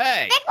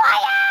 Hey, Be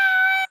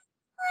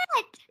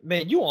quiet!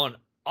 Man, you on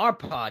our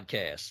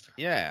podcast?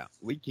 Yeah,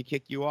 we could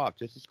kick you off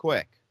just as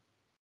quick.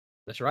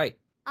 That's right.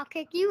 I'll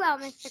kick you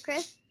out, Mr.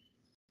 Chris.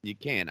 You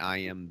can. I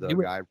am the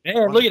guy.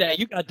 Man, look at that.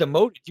 You got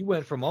demoted. You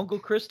went from Uncle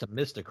Chris to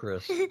Mr.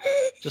 Chris.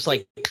 Just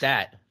like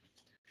that.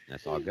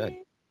 That's all good.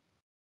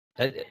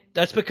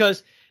 That's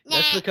because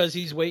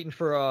he's waiting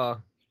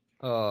for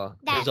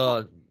his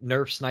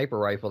Nerf sniper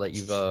rifle that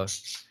you've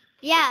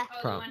yeah.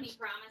 Oh, the one he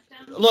promised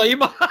him? Look,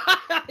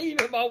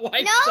 even my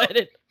wife said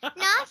it.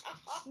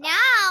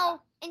 Now,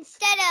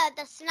 instead of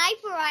the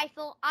sniper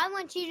rifle, I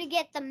want you to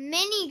get the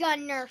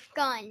minigun Nerf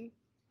gun.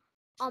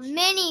 A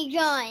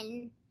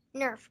minigun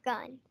Nerf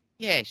gun.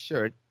 Yeah,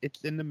 sure.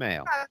 It's in the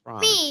mail.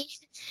 Me.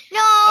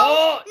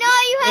 No,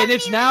 you have. And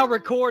it's now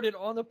recorded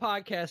on the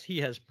podcast. He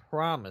has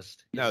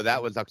promised. No,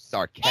 that was a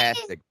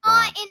sarcastic. It is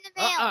not in the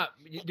mail.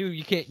 Dude,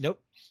 you can't.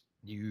 Nope.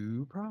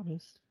 You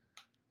promised.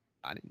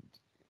 I didn't.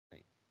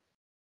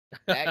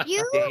 That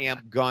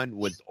damn gun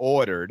was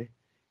ordered,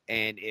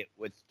 and it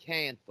was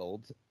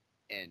canceled.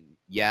 And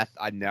yes,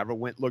 I never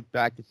looked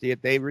back to see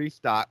if they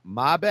restocked.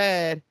 My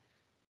bad.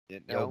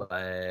 Didn't know. No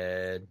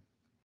bad.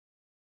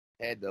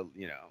 Had to,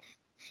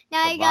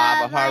 now you survive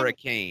got a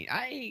hurricane.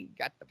 I ain't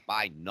got to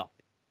buy nothing.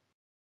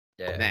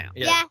 Yeah. Now.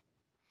 Yeah.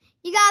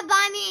 You gotta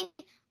buy me.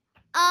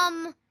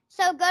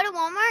 So go to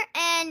Walmart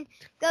and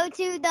go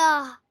to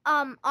the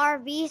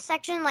RV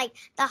section, like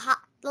the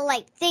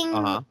thing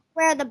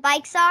where the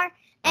bikes are.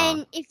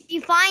 And if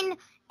you find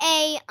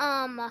a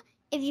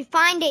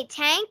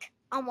tank,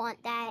 I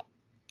want that.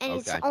 and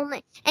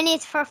Okay.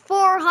 it's for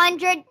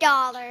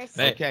 $400.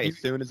 Man, Okay, as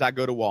soon as I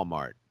go to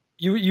Walmart.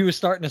 You were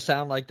starting to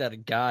sound like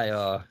that guy.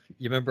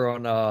 You remember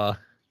on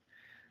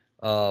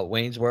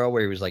Wayne's World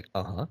where he was like,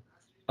 uh-huh.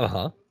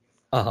 And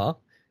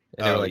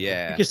they were like,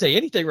 yeah. you can say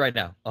anything right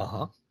now.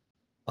 Uh-huh.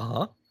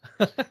 Uh-huh.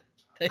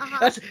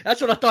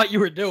 That's what I thought you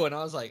were doing.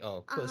 I was like,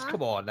 oh, Uh-huh.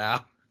 come on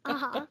now.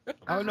 Uh-huh.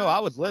 Oh no, I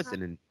was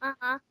listening.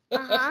 Uh-huh.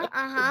 Uh-huh.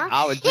 Uh-huh.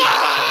 I was just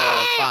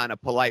trying to find a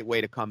polite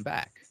way to come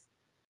back.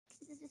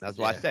 That's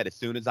why I Yeah. said as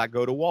soon as I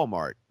go to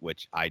Walmart,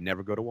 which I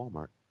never go to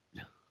Walmart.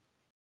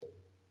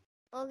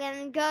 We're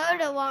gonna go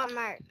to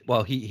Walmart.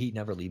 Well, he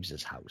never leaves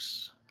his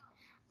house.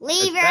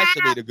 Leave your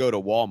Especially house. to go to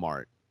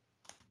Walmart.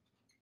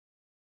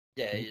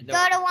 Yeah,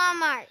 Go to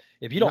Walmart.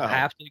 if you don't No.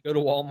 have to go to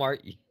Walmart,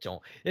 you don't.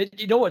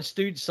 You know what,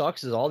 dude,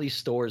 sucks is all these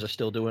stores are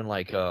still doing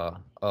like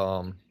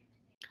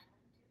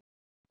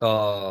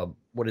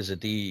what is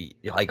it, the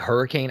like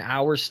hurricane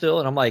hours still,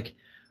 and I'm like,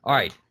 all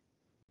right,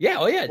 yeah,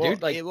 oh yeah,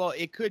 dude, like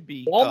it could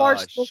be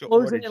Walmart's still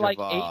closing shortage at like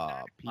of 8,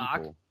 9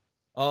 o'clock.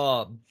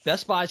 people.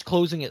 Best Buy's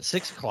closing at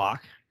 6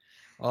 o'clock.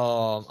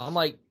 I'm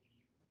like,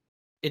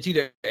 it's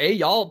either A,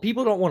 y'all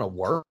people don't want to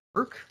work,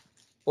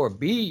 or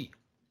B,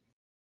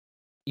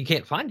 you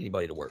can't find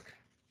anybody to work.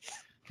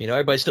 You know,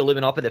 everybody's still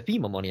living off of the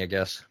FEMA money, I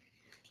guess.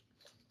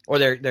 Or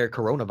their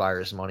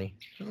coronavirus money.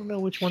 I don't know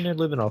which one they're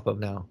living off of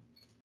now.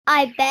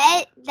 I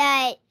bet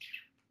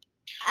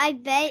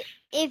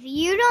if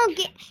you don't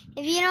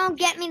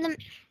get me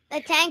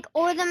the tank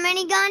or the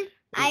minigun,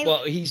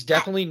 Well, he's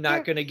definitely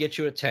not going to get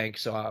you a tank,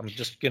 so I'm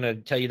just going to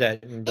tell you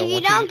that. And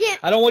If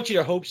I don't want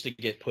your hopes to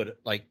get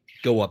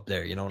go up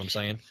there. You know what I'm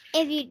saying?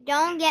 if you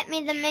don't get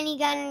me the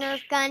minigun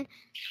Nerf gun,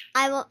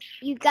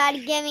 you gotta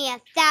give me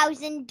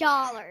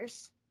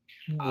 $1,000.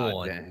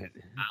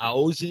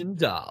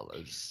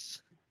 $1,000.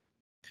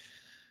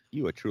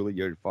 You are truly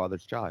your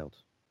father's child.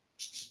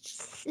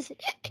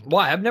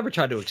 Why? I've never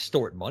tried to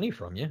extort money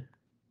from you.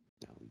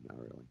 No, not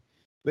really.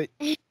 But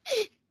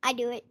I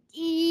do it.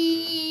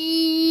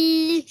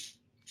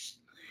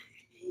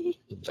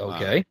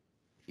 Okay.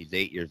 he's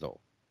 8 years old.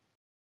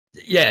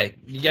 Yeah,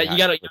 you got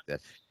to. With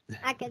this.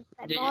 I can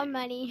spend more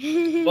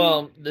money.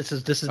 Well, this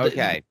is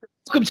Okay.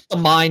 Welcome to the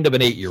mind of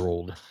an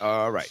 8-year-old.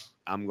 All right.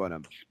 I'm gonna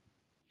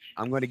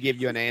give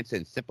you an answer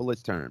in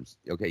simplest terms.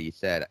 Okay, you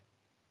said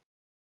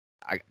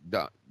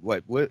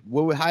what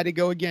how'd it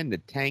go again? The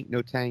tank,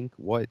 no tank,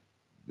 what?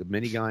 The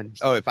minigun?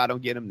 Oh, if I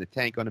don't get him the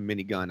tank on the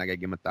minigun, I gotta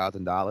give him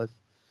 $1,000.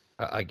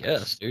 I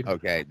guess, dude.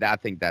 Okay, I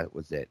think that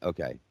was it.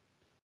 Okay.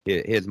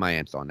 Here's my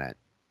answer on that.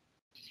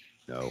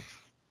 No.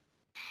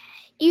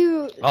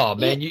 Oh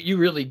man, you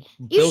really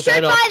built should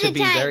that up buy to the be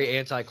tank. very You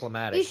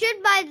anticlimactic.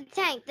 should buy the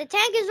tank. The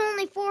tank is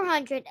only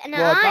 $400, and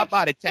Well, if I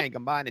buy the tank,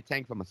 I'm buying the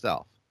tank for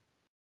myself.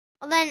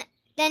 well,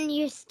 then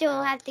you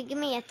still have to give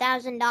me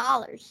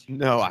 $1,000.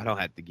 No, I don't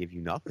have to give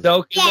you nothing.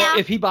 So Yeah.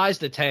 if he buys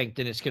the tank,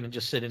 then it's gonna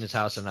just sit in his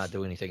house and not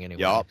do anything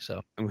anyway. Yup.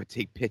 So I'm gonna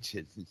take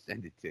pictures and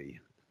send it to you.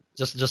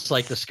 just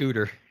like the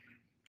scooter.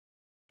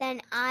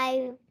 Then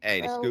Hey,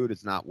 the Well-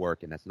 scooter's not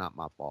working. That's not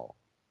my fault.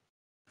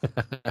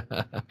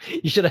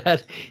 you should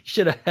have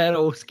had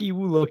old Ski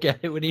Woo look at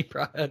it when he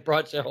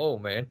brought you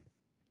home, man.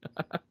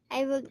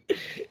 I will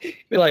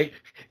Be like,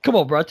 come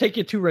on, bro, take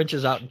your 2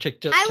 wrenches out and check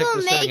I this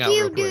will thing make out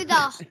you real do quick.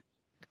 the.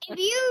 If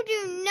you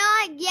do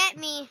not get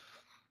me,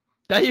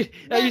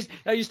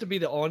 That used to be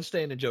the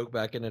on-standing joke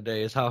back in the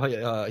day, is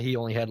how he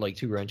only had like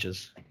 2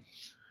 wrenches.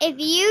 if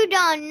you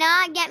do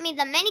not get me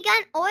the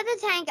minigun or the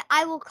tank,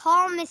 I will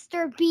call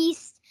Mr.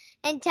 Beast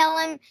and tell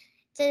him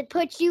to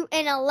put you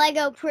in a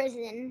Lego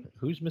prison.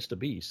 Who's Mr.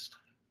 Beast?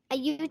 A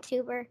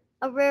YouTuber,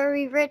 a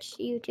very rich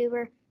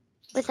YouTuber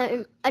with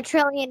 $1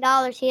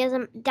 trillion. He has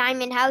a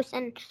diamond house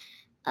and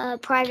a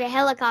private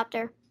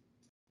helicopter.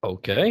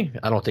 Okay,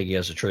 I don't think he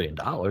has $1 trillion,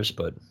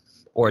 but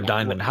or a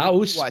diamond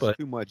house, You watch but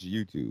too much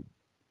YouTube.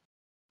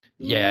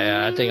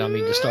 yeah, I think I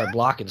need to start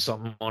blocking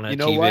something on that You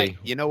know TV.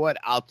 what? You know what?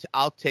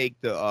 I'll take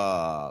the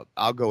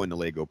I'll go in the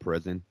Lego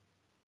prison.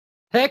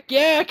 Heck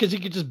yeah, because you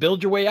could just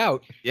build your way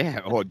out. Yeah,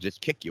 or just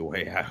kick your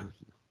way out.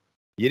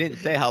 You didn't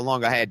say how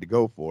long I had to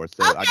go for,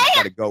 so Okay, I just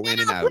gotta go Then in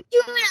and I'll out. put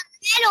you in a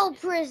metal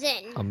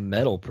prison. A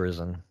metal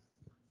prison.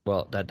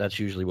 Well, that's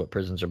usually what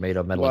prisons are made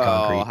of, metal and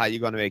Well, concrete. how you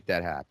gonna make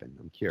that happen?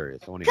 I'm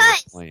curious. I want to hear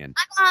Because a plan.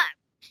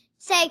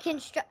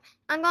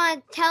 I'm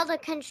gonna tell the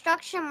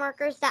construction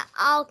workers that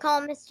I'll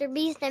call Mr.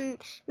 Beast and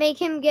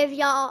make him give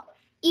y'all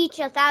each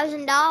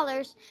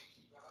 $1,000.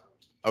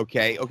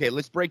 Okay,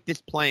 let's break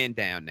this plan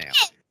down now.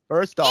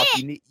 First off,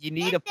 you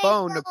need a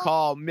phone to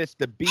call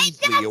Mr.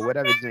 Beasley or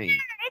whatever his name.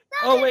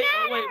 Oh wait.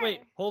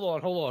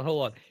 Hold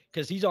on.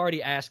 Because he's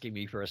already asking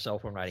me for a cell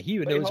phone right. He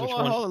even knows which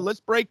one. Hold on. Let's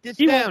break this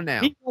He down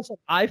now. He wants an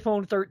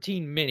iPhone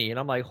 13 mini, and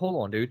I'm like,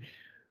 hold on, dude.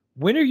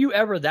 When are you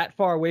ever that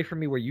far away from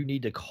me where you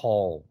need to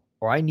call,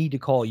 or I need to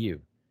call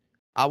you?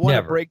 I want to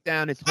Never. break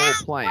down his whole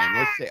plan.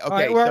 Let's say, All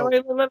okay, right, so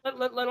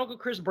let Uncle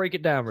Chris break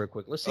it down real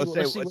quick. Let's see. let's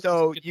Let's say, see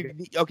so what you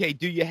okay?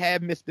 Do you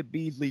have Mr.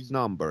 Beasley's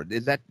number?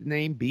 Is that the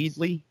name,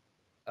 Beasley?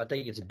 I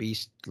think it's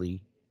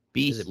Beastly.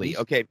 Beastly. Beast?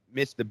 Okay,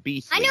 Mr.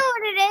 Beastly. I know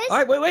what it is. All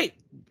right, wait.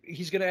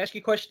 He's gonna ask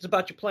you questions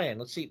about your plan.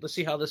 Let's see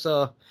how this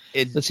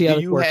Let's see how do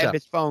this you works have out.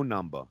 his phone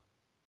number?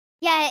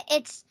 Yeah,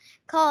 it's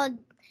called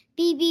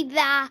BB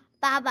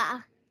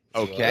Baba.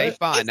 Okay, What?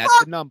 fine. It's That's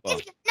called- the number.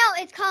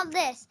 It's called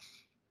this.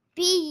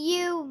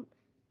 BUP.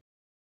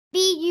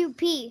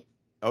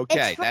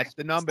 Okay, it's for- that's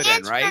the number then,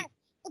 Stands right? for-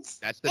 It's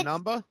That's the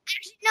number?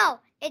 actually no.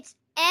 It's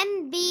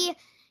MBUP.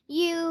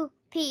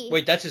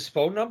 Wait, that's his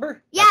phone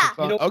number? Yeah. That's his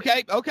phone-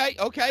 Okay. Wait,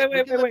 We can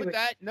wait, live wait. with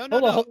that. No.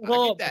 Hold on. I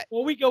get that.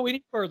 Before we go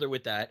any further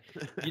with that,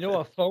 you know,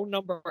 a phone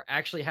number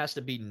actually has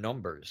to be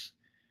numbers,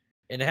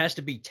 and it has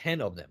to be 10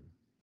 of them.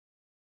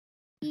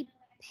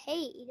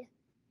 Paid.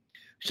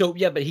 So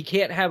yeah, but he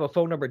can't have a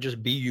phone number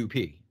just BUP.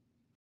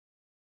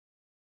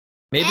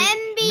 Maybe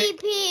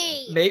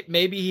MBP.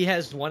 maybe he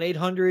has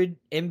 1-800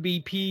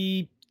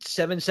 MBP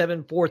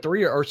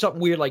 7743 or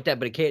something weird like that,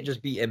 but it can't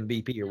just be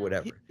MBP or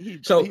whatever. He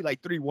So-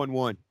 like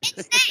 311. It's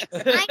this.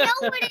 I know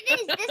what it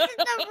is. This is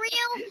the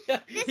real.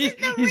 This is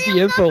the He's real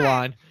the info number.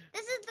 line.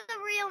 This is the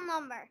real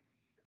number.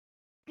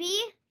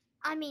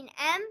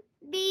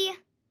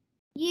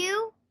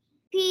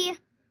 MBUP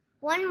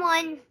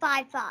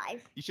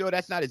 1155. You sure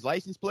that's not his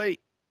license plate?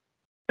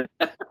 All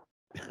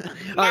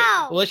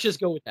right, well, let's just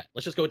go with that.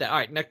 All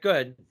right, now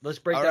good. Let's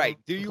break All down right.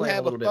 Do the you plan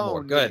have a little bit more.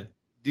 phone? Good.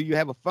 Do you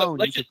have a phone?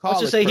 let's You just- could call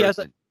let's just this say he has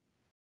person.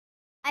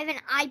 I have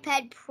an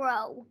iPad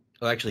Pro.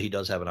 Well, actually, he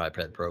does have an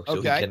iPad Pro, so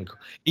Okay.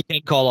 he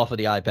can call off of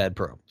the iPad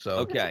Pro. So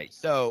Okay,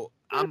 so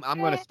I'm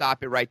gonna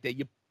stop it right there.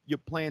 Your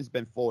plan's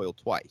been foiled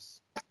twice.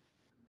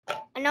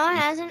 No, it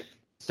hasn't.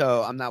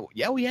 So I'm not.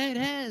 Yeah, it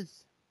has.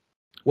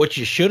 what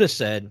you should have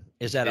said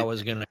is that I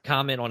was going to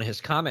comment on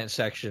his comment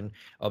section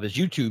of his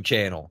YouTube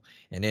channel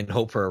and then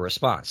hope for a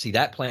response. See,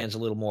 that plan's a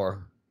little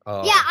more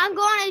Yeah, I'm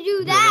going to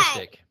do that.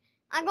 realistic.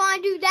 I'm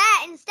going to do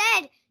that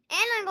instead, and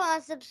I'm going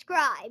to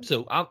subscribe.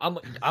 So I'm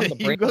the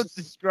You go brains.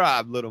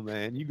 subscribe, little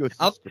man. You go.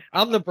 Subscribe.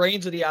 I'm the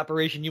brains of the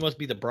operation. You must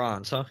be the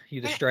bronze, huh?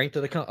 You the strength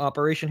of the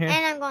operation here.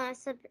 And I'm going to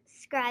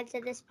subscribe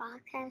to this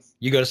podcast.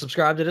 You got to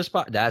subscribe to this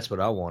spot. That's what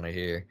I want to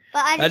hear.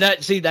 But I And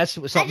that's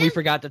something we just-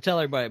 forgot to tell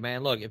everybody,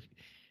 man. Look, if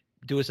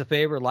do us a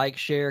favor, like,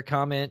 share,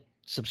 comment,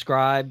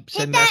 subscribe,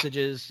 send that-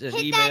 messages and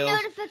hit that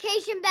emails.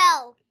 notification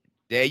bell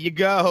There you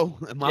go,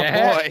 my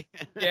Yeah. boy.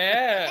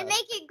 Yeah. and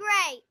make it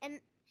gray. And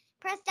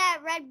press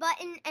that red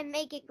button and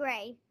make it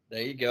gray.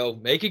 There you go.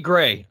 Make it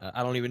gray.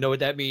 I don't even know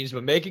what that means,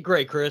 but make it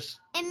gray, Chris.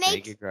 It Make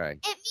makes it great.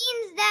 it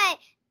means that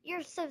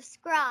you're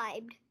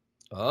subscribed.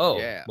 Oh,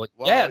 Yeah. Well,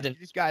 Well, yeah. you Then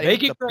just gotta make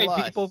hit it the great,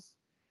 plus. people.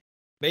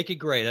 Make it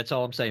gray. That's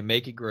all I'm saying.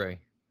 Make it gray.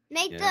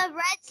 Make Yeah. the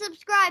red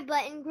subscribe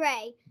button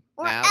gray.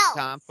 Or Now else it's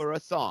time for a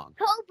song.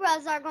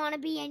 cobras are going to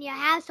be in your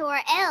house, or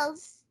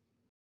else.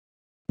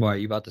 Why are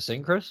you about to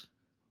sing, Chris?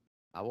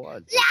 I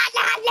was.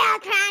 La la la,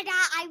 Panda,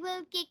 I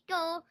will get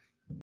go.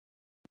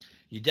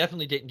 You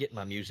definitely didn't get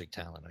my music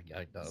talent.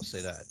 I'll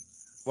say that.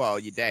 Well,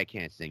 your dad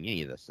can't sing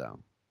either, so.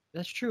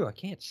 That's true. I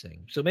can't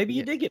sing. So maybe you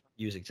Yeah. did get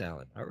my music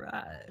talent. All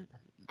right.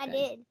 I Okay.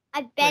 did.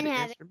 I've Play been the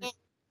having instrument. it.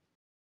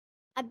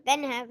 I've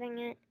been having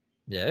it.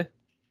 Yeah.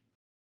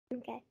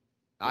 Okay.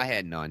 I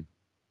had none.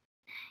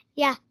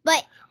 Yeah,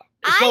 but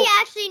So- I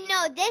actually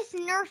know this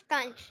Nerf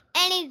gun,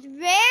 and it's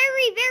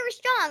very, very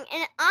strong,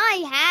 and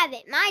I have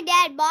it. My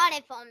dad bought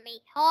it for me.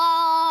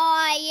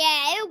 Oh,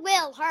 yeah, it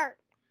will hurt.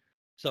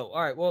 So,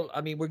 all right. Well,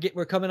 I mean,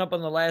 we're coming up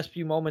on the last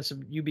few moments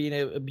of you being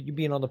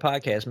on the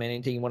podcast, man.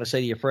 Anything you want to say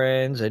to your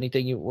friends?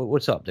 Anything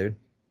what's up, dude?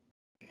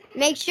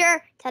 Make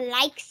sure to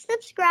like,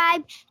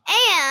 subscribe,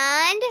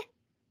 and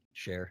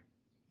Share.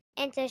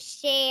 to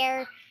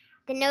share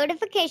the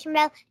notification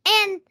bell,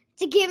 and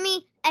to give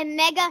me a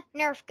mega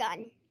Nerf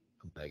gun.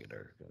 Mega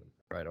Nerf.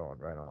 Right on.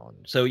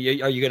 So, are you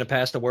going to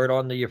pass the word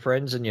on to your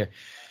friends and your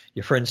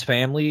friends'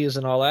 families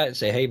and all that, and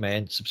say, "Hey,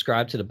 man,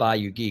 subscribe to the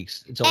Bayou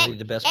Geeks. It's only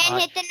the best.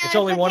 And hit the It's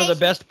only one of the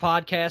notification-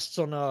 best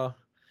podcasts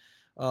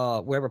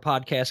on wherever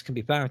podcasts can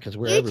be found because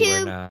we're YouTube.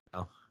 everywhere now.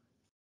 Oh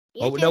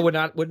no,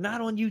 YouTube. we're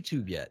not on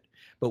YouTube yet,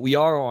 but we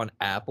are on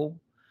Apple.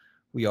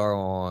 We are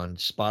on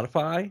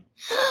Spotify.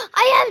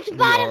 I have We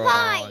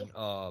Spotify.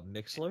 are on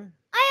Mixler.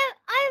 I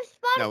have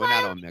Spotify No, we're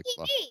not on my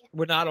Mixler. TV.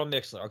 We're not on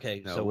Mixler.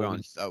 Okay, No, so we're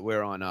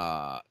on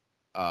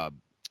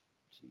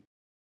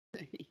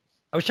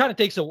I was trying to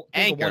think. So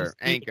Anchor.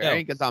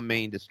 Anchor's our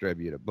main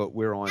distributor, but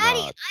we're on Daddy,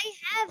 I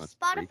have on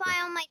Spotify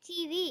Spreaker. on my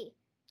TV.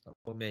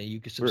 Oh man, you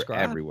can we're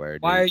subscribe. everywhere.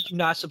 Dude. Why are you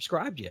not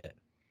subscribed yet?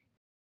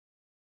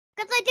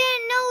 Because I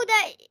didn't know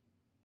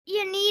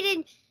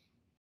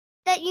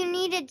that you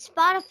needed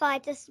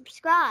Spotify to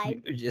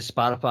subscribe.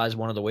 Spotify is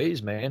one of the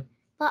ways, man.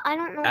 But I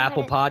don't know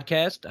Apple how to,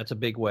 Podcast, that's a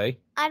big way.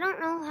 I don't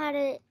know how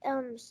to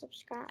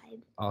subscribe.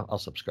 I'll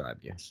subscribe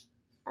you.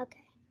 Okay.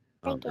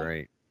 Oh, Thank you.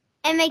 great.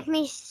 And make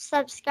me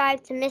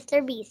subscribe to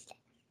Mr. Beast.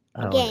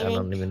 I don't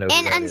Gaming. even know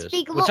And who that is.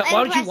 Unspeakable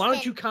Why don't you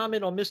Preston.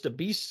 comment on Mr.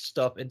 Beast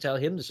stuff and tell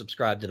him to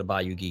subscribe to the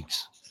Bayou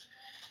Geeks?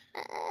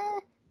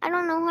 I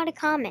don't know how to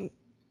comment.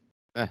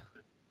 Eh.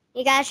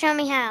 You gotta show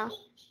me how.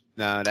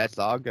 No, that's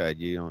all good.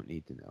 You don't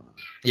need to know.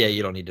 Yeah,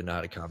 you don't need to know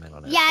how to comment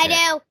on it. Yeah, I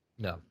do.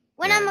 No.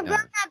 When Yeah, I'm a no. grown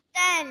up,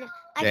 then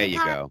I There can you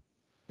talk. go.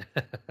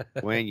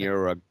 When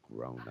you're a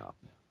grown up.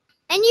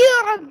 And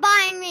you are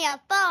buying me a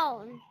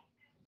phone.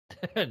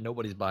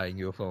 Nobody's buying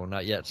you a phone,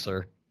 not yet,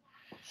 sir.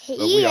 But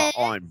we are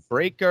on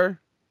Breaker,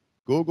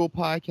 Google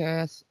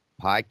Podcasts,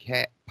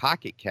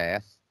 Pocket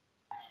Cast,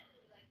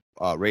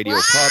 Radio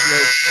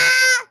Public.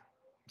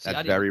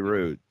 That's very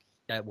rude.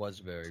 That was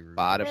very rude.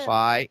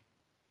 Spotify.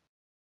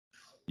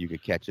 You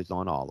could catch us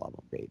on all of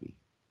them, baby.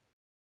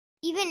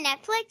 Even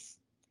Netflix?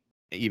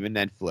 Even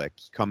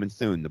Netflix. Coming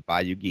soon, The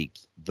Bayou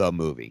Geeks, the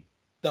movie.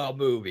 The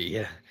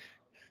movie.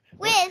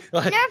 With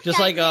Nerf just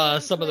like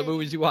guns some of the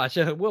movies you watch.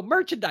 Well,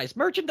 merchandise.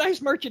 Merchandise.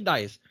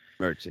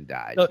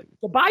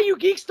 The Bayou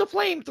Geeks, the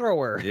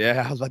flamethrower.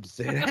 Yeah, I was about to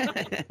say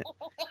that.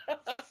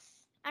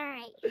 All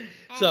right.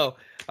 So,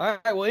 all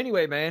right. Well,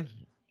 anyway, man,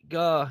 it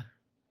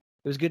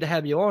was good to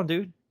have you on,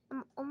 dude.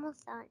 I'm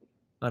almost done.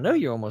 I know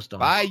you're almost done.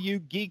 Bayou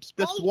Geeks,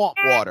 the swamp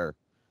water.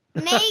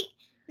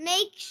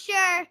 Make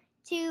sure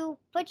to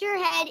put your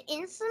head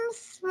in some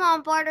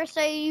swamp water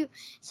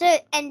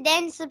and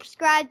then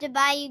subscribe to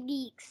Bayou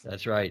Geeks.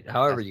 That's right.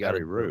 However, That's you got to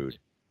be rude.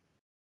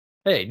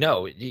 Hey,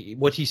 no.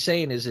 What he's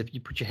saying is, if you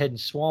put your head in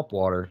swamp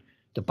water,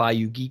 the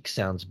Bayou Geek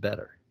sounds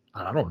better.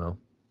 I don't know.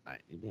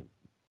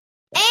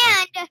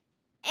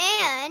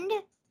 And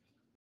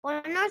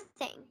one more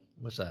thing.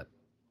 What's that?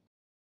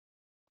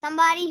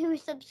 Somebody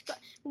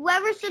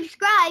whoever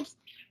subscribes,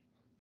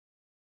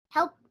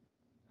 help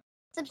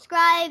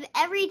subscribe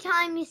every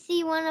time you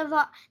see one of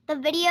the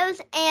videos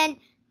and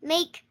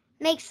make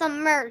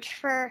some merch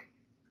for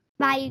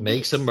Bayou Geeks.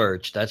 Make some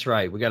merch. That's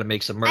right. We got to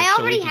make some merch I so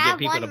we already can have get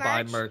people one to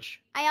buy merch.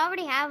 merch. I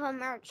already have a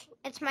merch.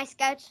 It's my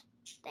Scouts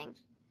thing.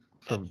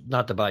 From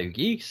not the Bayou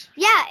Geeks.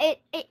 Yeah,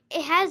 it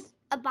has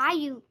a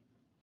Bayou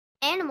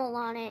animal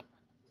on it.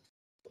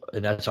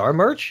 And that's our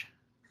merch?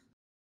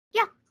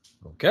 Yeah.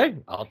 Okay,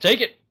 I'll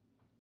take it.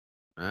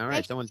 All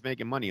right, someone's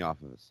making money off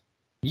of us.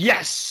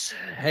 Yes.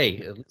 Hey,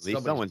 at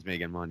least someone's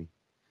making money.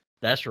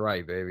 That's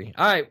right, baby.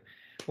 All right.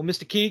 Well,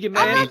 Mr. Keegan,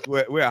 That man. means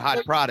we're a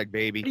hot product,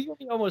 baby.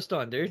 You're almost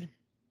done, dude.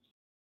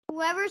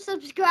 Whoever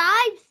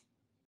subscribes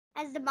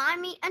has to buy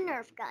me a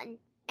Nerf gun.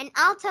 And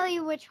I'll tell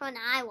you which one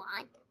I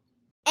want.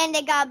 And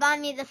they gotta buy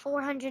me the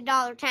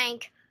 $400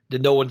 tank.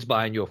 Then no one's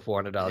buying you a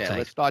 $400 Yeah, tank.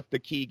 let's start the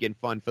Keegan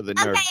fund for the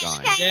Nerf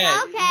gun. Okay.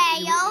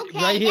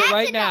 Right here, That's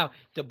right enough. now.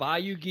 The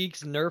Bayou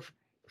Geeks Nerf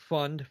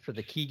fund for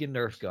the Keegan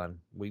Nerf gun.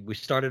 We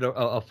started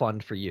a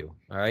fund for you.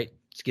 All right,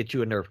 let's get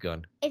you a Nerf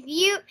gun.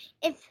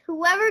 If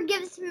whoever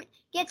gets me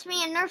a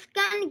Nerf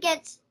gun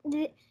gets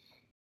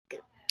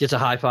Gets a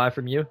high five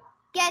from you.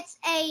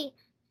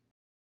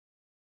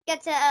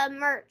 a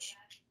merch.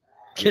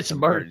 Get some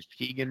merch.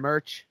 Keegan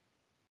merch.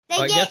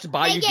 They That's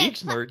Bayou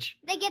Geeks merch.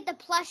 They get the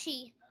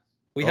plushie.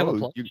 We have a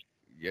plug. Yeah,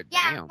 Yeah,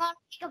 damn. I'm gonna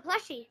make a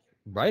plushie.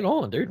 Right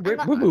on, dude. We're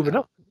moving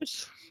up.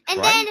 And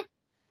Right? then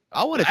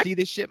I want to see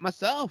this shit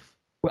myself.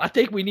 I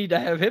think we need to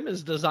have him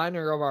as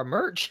designer of our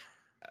merch.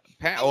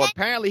 Or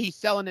apparently he's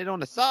selling it on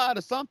the side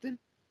or something.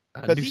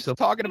 Because he's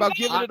talking about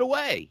giving it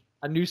away.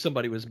 I knew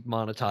somebody was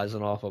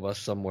monetizing off of us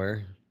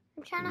somewhere.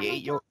 I'm trying to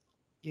Yeah,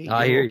 make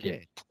I hear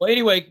you. Well,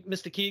 anyway,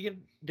 Mr.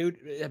 Keegan, dude,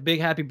 a big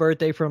happy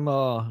birthday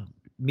from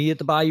me at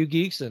the Bayou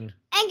Geeks, and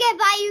get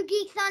Bayou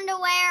Geeks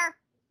underwear.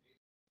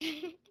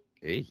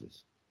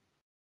 Jesus.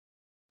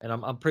 And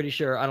I'm pretty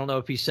sure, I don't know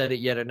if he said it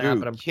yet or not, Dude,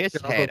 but I'm Kiss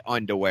sure had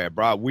underwear,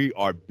 bro. We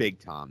are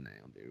big time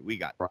now, dude. We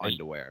got Right.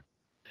 underwear.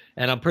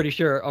 And I'm pretty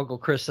sure Uncle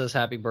Chris says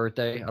happy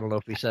birthday. I don't know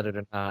if he said it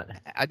or not.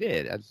 I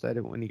did. I said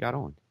it when he got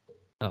on.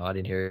 Oh, I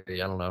didn't hear you.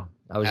 I don't know.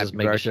 I was just Happy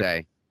making birthday.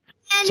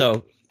 And, sure.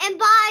 So and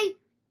buy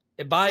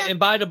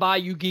buy the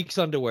Bayou Geeks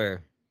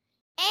underwear.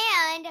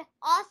 and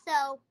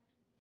also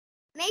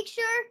make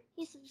sure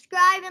you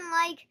subscribe and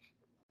like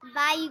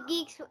Bayou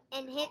Geeks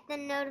and hit the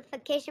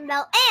notification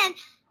bell and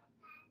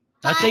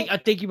I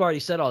think you've already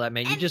said all that,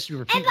 man. You just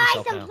repeat and buy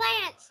yourself some now.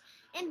 plants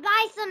and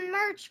buy some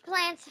merch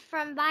plants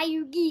from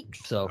Bayou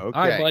Geeks So Okay.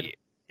 all right, bud.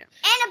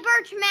 and a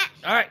birch mat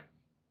All right.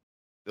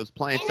 Those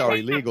plants are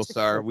illegal,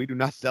 sir. We do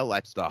not sell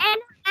that stuff.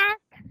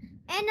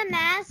 and a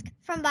mask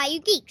from Bayou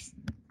Geeks.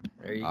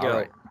 There you All go.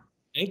 right.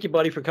 Thank you,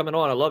 buddy, for coming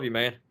on. I love you,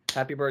 man.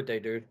 Happy birthday,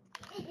 dude.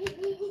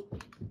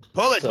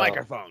 Pull his So-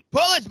 microphone.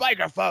 Pull his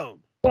microphone.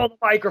 Pull the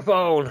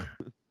microphone.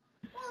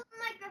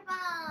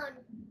 Microphone.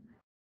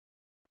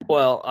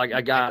 Well, I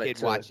got That it.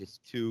 kid watches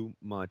too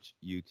much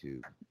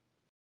YouTube.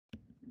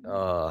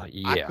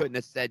 Yeah. I couldn't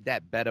have said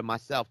that better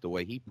myself the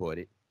way he put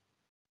it.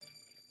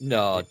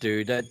 No,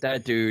 dude,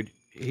 that dude,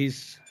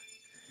 he's.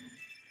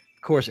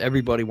 Of course,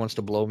 everybody wants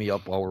to blow me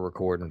up while we're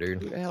recording, Who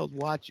dude. the hell's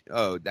watching?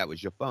 Oh, that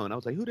was your phone. I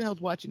was like, who the hell's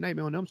watching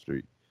Nightmare on Elm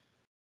Street?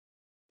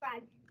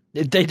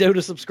 They do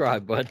to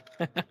subscribe, bud.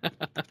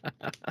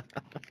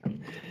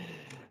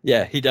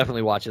 Yeah, he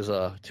definitely watches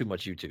too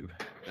much YouTube.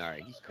 All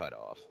right, he's cut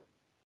off.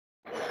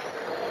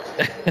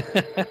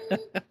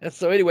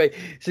 So anyway,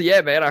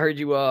 yeah, man, I heard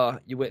you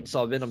went and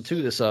saw Venom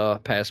 2 this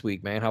past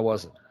week, man. How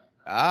was it?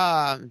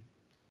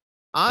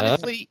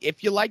 Honestly,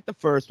 if you like the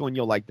first one,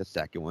 you'll like the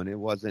second one. It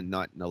wasn't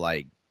nothing to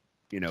like,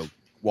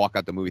 walk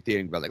out the movie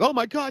theater and be like, oh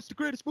my god, it's the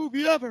greatest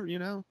movie ever,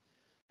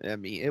 I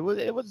mean, it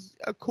was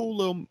a cool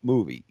little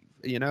movie,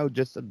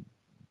 just a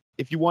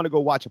if you want to go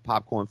watch a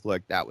popcorn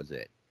flick, that was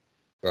it.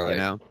 Right. You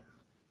know,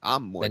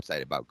 I'm more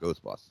excited about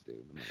Ghostbusters,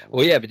 dude.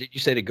 Well, yeah, but did you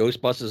say the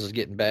Ghostbusters is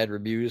getting bad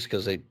reviews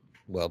because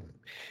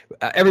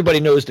everybody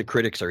knows the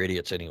critics are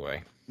idiots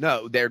anyway.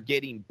 No, they're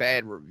getting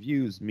bad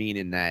reviews,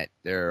 meaning that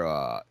they're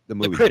the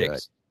movie. The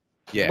critics,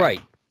 yeah,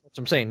 right. That's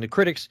what I'm saying. The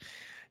critics,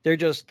 they're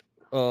just,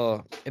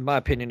 in my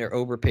opinion, they're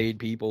overpaid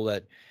people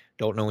that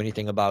don't know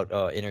anything about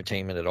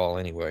entertainment at all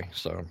anyway.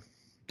 So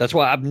that's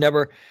why I've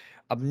never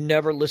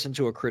listened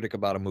to a critic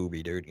about a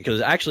movie, dude. Because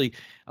actually,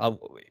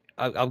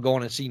 I've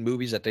gone and seen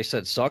movies that they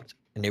said sucked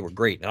and they were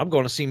great, and I'm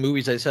going to see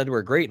movies they said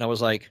were great, and I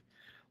was like,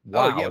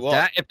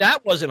 wow, if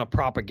that wasn't a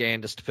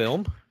propagandist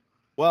film.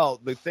 Well,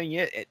 the thing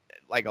is,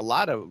 like a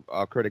lot of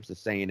critics are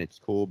saying it's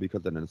cool because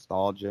of the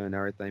nostalgia and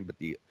everything, but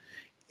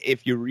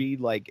if you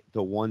read like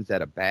the ones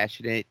that are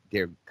bashing it,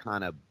 they're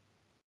kind of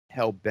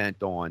hell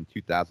bent on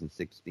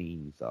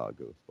 2016's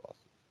Ghostbusters,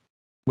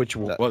 which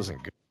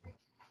wasn't good.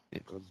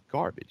 It was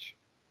garbage.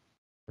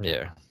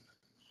 Yeah,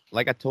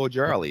 like I told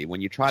you earlier,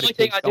 when you try to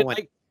take someone.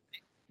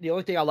 The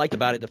only thing I liked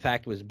about it, the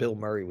fact was Bill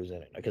Murray was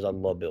in it because I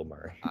love Bill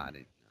Murray. I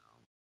didn't know.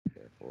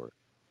 Therefore,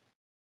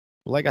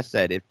 like I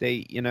said, if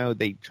they,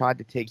 they tried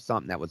to take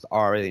something that was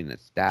already an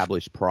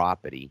established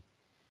property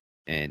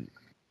and,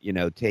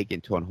 take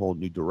it to a whole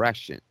new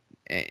direction,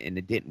 and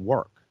it didn't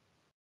work.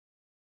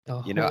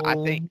 I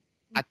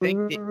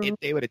think if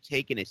they would have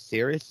taken it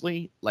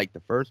seriously, like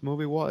the first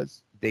movie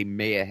was, they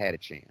may have had a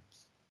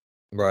chance.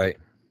 Right.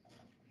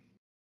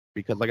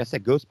 Because, like I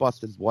said,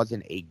 Ghostbusters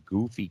wasn't a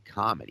goofy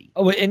comedy.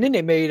 Oh, and then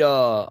they made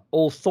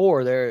old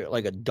Thor there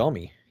like a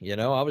dummy.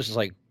 I was just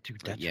like,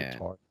 dude, that's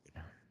retarded.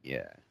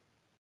 Yeah.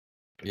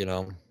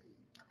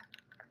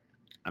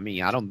 I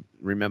mean, I don't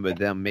remember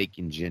them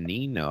making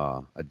Janine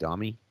a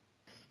dummy.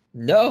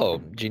 No,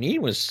 Janine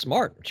was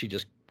smart. She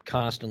just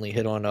constantly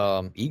hit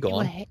on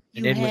Egon.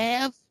 And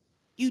then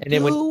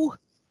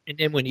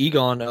when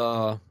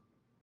Egon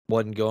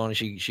wasn't gone,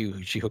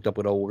 she hooked up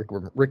with old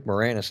Rick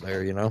Moranis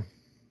there.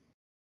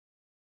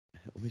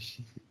 Was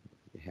she?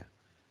 Yeah.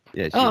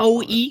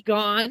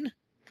 Egon.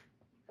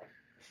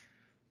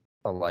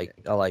 I like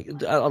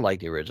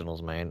the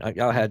originals, man.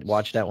 I had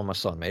watched that with my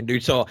son, man.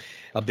 Dude, so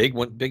a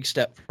big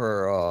step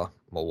for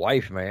my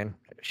wife, man.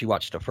 She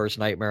watched the first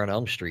Nightmare on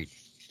Elm Street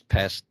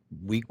past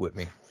week with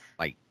me.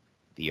 Like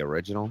the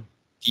original?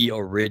 The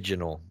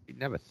original. You'd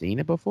never seen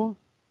it before?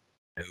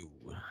 No.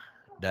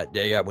 That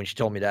day, when she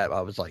told me that,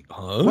 I was like,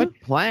 huh? What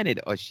planet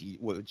was she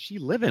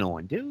living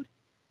on, dude?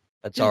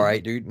 That's all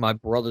right, dude. My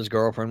brother's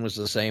girlfriend was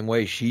the same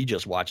way. She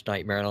just watched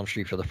Nightmare on Elm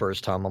Street for the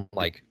first time. I'm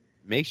like,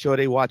 make sure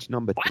they watch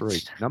number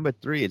 3. Number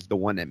 3 is the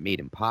one that made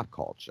him pop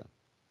culture.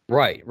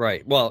 Right.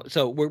 Well,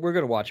 so we're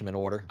gonna watch them in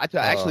order.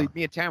 Actually,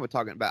 me and Taryn were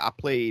talking about. I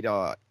played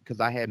because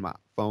I had my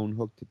phone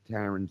hooked to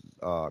Taryn's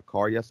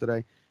car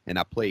yesterday, and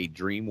I played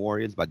Dream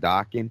Warriors by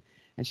Dokken,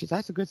 and she's like,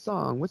 "That's a good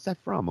song. What's that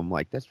from?" I'm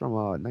like, "That's from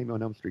Nightmare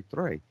on Elm Street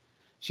 3."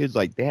 She was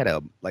like, "They had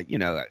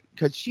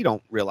because she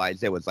don't realize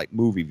there was like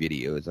movie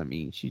videos. I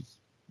mean, she's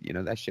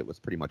that shit was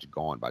pretty much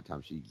gone by the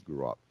time she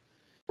grew up."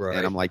 Right.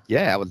 And I'm like,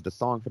 yeah, that was the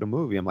song for the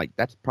movie. I'm like,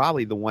 that's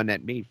probably the one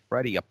that made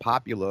Freddy a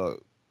popular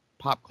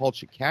pop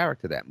culture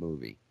character, that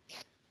movie.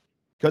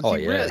 Because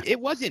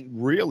it wasn't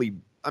really,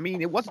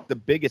 it wasn't the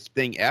biggest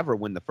thing ever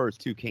when the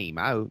first 2 came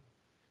out.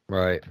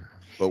 Right.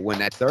 But when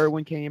that third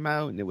one came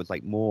out, and it was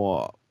like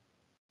more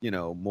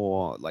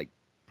like,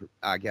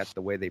 I guess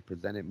the way they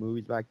presented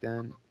movies back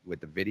then with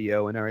the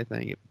video and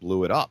everything, it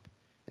blew it up.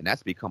 And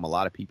that's become a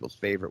lot of people's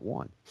favorite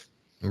one.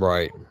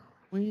 Right.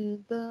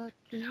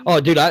 Oh,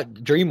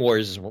 dude, Dream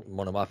Warriors is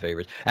one of my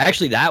favorites.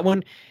 Actually, that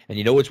one, and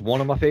it's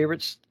one of my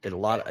favorites. And a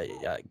lot,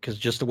 because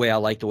just the way I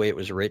like the way it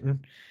was written,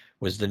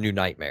 was the New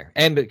Nightmare,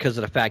 and because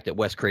of the fact that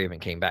Wes Craven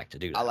came back to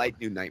do that. I like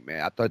New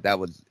Nightmare. I thought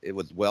it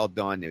was well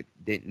done. It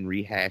didn't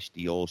rehash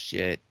the old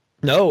shit.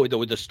 No,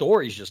 the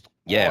story's just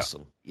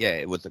awesome. Yeah,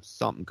 it was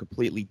something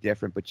completely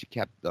different, but you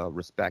kept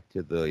respect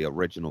to the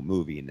original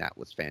movie, and that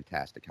was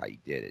fantastic how you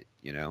did it.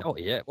 Oh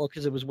yeah, well,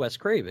 because it was Wes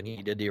Craven.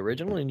 He did the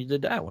original, and he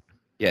did that one.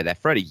 Yeah, that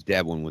Freddy's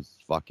Dead one was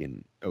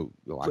fucking.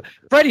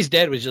 Freddy's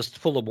Dead was just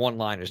full of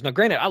one-liners. Now,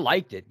 granted, I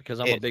liked it because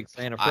I'm a big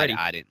fan of Freddy.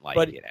 I didn't like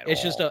it at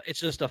all.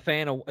 It's just a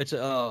fan of. It's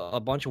a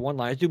bunch of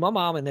one-liners. Dude, my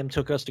mom and them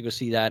took us to go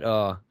see that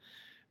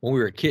when we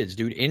were kids,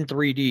 dude, in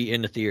 3D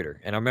in the theater.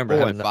 And I remember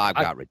 4 and 5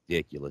 got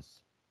ridiculous.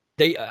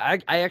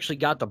 I actually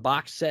got the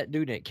box set,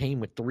 dude, and it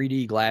came with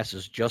 3D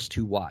glasses just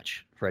to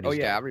watch Freddy's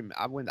Dead.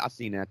 I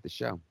seen it at the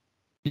show.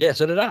 Yeah,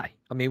 so did I.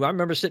 I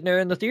rember sitting there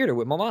in the theater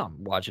with my mom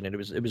watching it.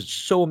 It was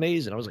so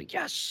amazing. I was like,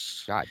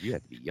 yes. God, you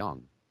had to be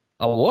young.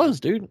 I was,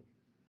 dude.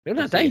 You're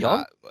not that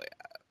young.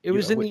 It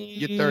was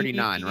You're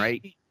 39,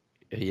 right?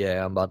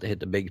 Yeah, I'm about to hit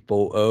the big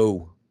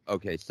 40.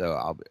 Okay,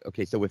 so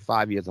we're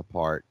 5 years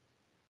apart.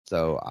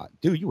 So,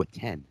 dude, you were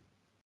 10.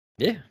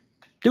 Yeah,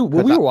 dude.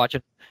 Well,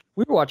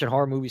 we were watching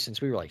horror movies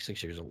since we were like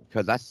 6 years old.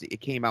 Because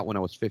it came out when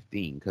I was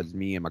 15. Because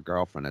me and my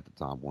girlfriend at the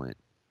time went.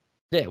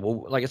 Yeah,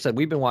 well, like I said,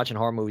 we've been watching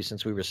horror movies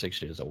since we were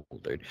 6 years old,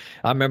 dude.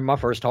 I remember my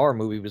first horror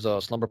movie was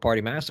Slumber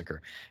Party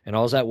Massacre, and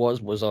all that was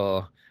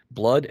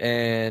blood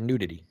and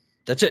nudity.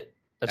 That's it.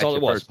 That's all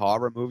it was. First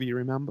horror movie you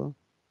remember?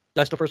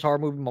 That's the first horror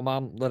movie my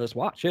mom let us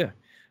watch. Yeah,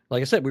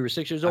 like I said, we were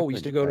 6 years old. We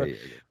used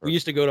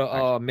to go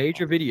to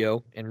Major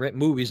Video and rent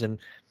movies, and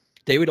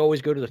they would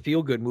always go to the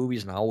feel good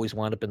movies, and I always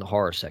wound up in the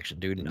horror section,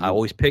 dude. And I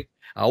always picked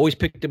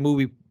the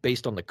movie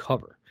based on the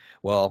cover.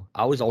 Well,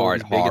 I was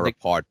always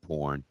hard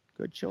porn.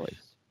 Good choice.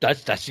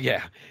 That's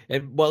yeah.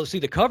 And well, see,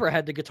 the cover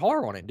had the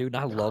guitar on it, dude.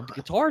 And I loved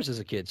guitars as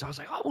a kid, so I was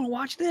like, I want to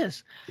watch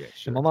this. Yeah,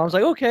 sure. And my mom was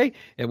like, okay,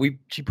 and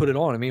she put it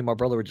on, and me and my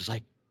brother were just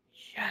like,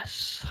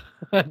 yes.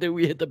 Then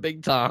we hit the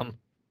big time.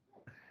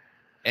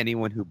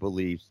 Anyone who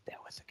believes there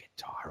was a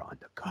guitar on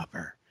the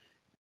cover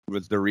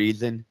was the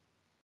reason.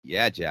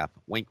 Yeah, Jeff.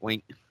 Wink,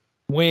 wink.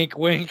 Wink,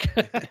 wink.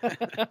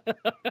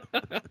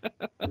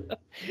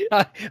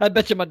 I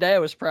bet you my dad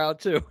was proud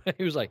too.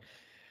 He was like,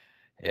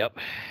 yep,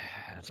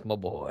 that's my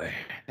boy.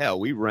 Hell,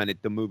 we rented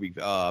the movie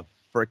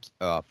Fricks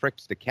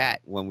the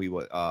Cat when we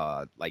were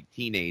like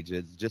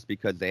teenagers, just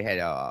because they had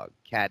a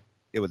cat.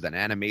 It was an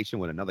animation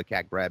with another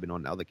cat grabbing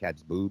on the other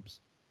cat's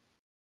boobs.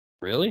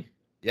 Really?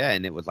 Yeah,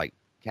 and it was like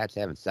cats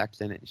having sex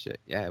in it and shit.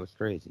 Yeah, it was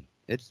crazy.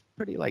 It's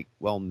pretty like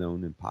well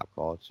known in pop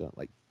culture,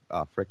 like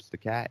Fricks the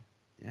Cat.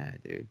 Yeah,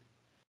 dude.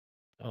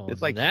 Oh,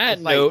 it's like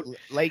that note.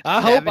 Like I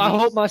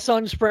hope my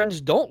son's friends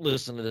don't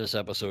listen to this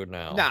episode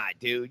now. Nah,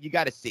 dude, you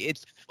got to see.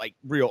 It's like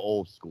real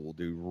old school,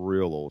 dude.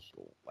 Real old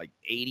school, like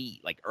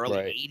early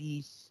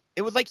 80s.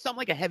 It was like something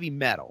like a heavy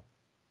metal.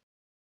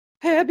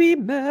 Heavy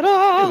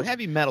metal. Dude,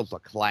 heavy metal's a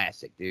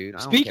classic,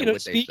 dude.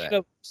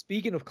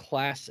 Speaking of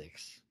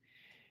classics,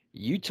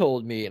 you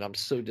told me, and I'm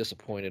so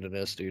disappointed in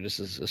this, dude.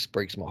 This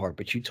breaks my heart.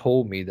 But you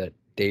told me that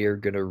they are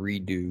gonna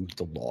redo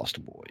The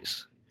Lost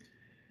Boys,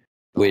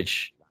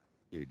 which.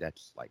 Dude,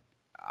 that's like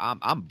I'm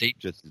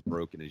just as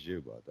broken as you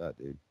about that,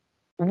 dude.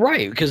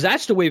 Right, because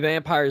that's the way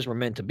vampires were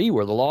meant to be.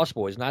 Were the Lost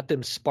Boys, not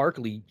them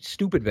sparkly,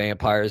 stupid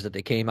vampires that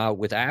they came out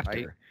with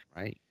after.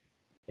 Right.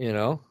 You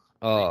know,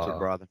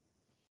 brother.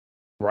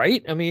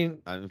 Right. I mean,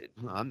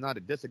 I'm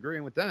not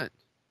disagreeing with that.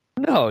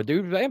 No,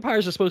 dude,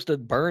 vampires are supposed to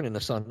burn in the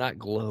sun, not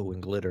glow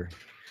and glitter.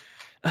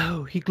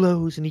 Oh, he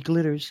glows and he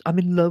glitters. I'm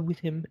in love with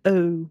him.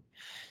 Oh,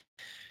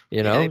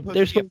 you know,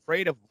 they're supposed to be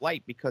afraid of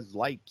light because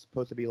light's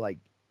supposed to be like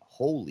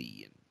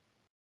holy,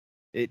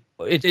 and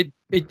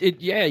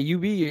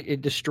UV,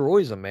 it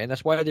destroys them, man.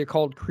 That's why they're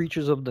called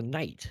creatures of the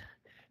night.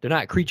 They're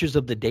not creatures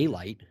of the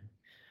daylight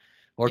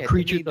or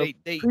creatures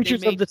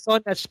of the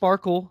sun that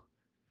sparkle.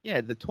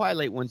 Yeah, the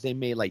Twilight ones they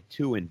made like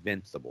too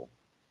invincible.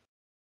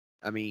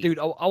 I mean, dude,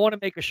 I want to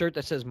make a shirt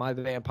that says "My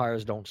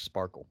vampires don't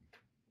sparkle."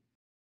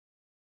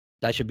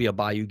 That should be a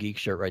Bayou Geek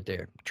shirt right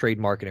there.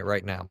 Trademarking it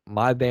right now.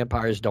 My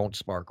vampires don't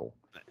sparkle.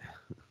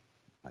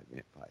 My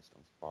vampires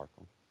don't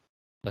sparkle.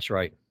 That's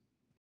right.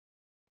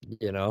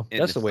 You know,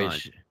 that's the way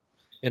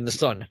in the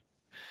sun.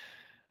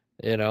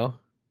 You know,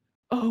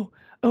 oh,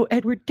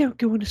 Edward, don't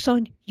go in the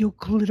sun. You'll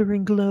glitter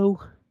and glow.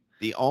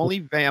 The only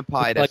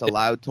vampire that's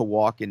allowed to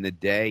walk in the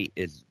day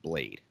is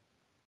Blade.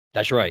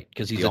 That's right,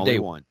 because he's a day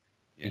one.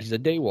 Yeah. He's a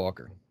day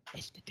walker.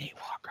 It's the day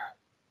walker.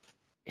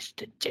 It's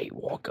the day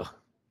walker.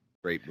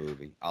 Great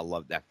movie. I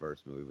love that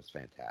first movie. It was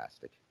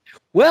fantastic.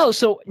 Well,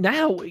 so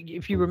now,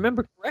 if you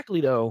remember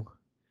correctly, though,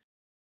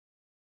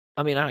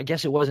 I mean, I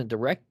guess it wasn't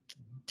direct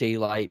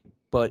daylight.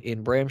 But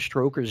in Bram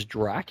Stoker's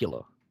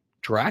Dracula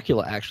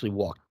actually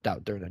walked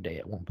out during the day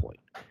at one point.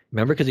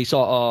 Remember? Because he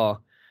saw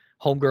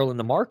Homegirl in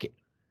the market.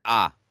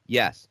 Ah,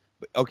 yes.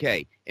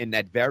 Okay, in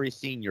that very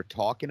scene you're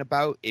talking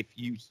about,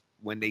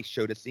 when they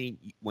show the scene,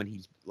 when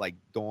he's like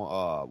doing,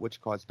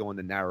 doing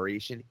the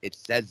narration, it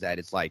says that.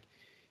 It's like,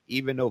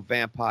 even though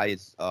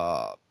vampires,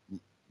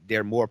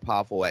 they're more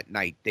powerful at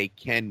night, they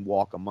can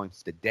walk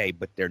amongst the day,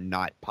 but they're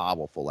not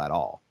powerful at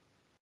all.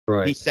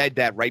 Right. He said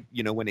that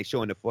when they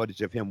showing the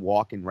footage of him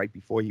walking right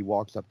before he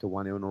walks up to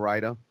Winona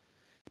Ryder.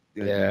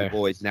 The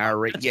boys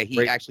narrate. Yeah,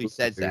 he actually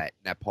says that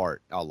in that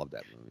part. I love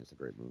that movie. It's a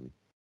great movie.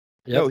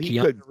 Yep,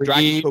 no,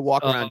 Dracula could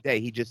walk around day.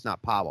 He's just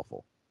not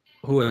powerful.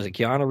 Who was it?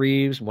 Keanu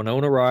Reeves,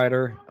 Winona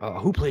Ryder.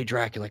 Who played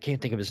Dracula? I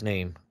can't think of his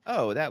name.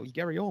 Oh, that was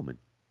Gary Oldman.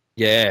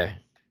 Yeah.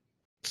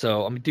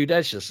 So, I mean, dude,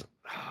 that's just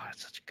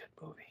that's such a good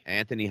movie.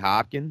 Anthony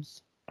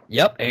Hopkins.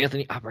 Yep,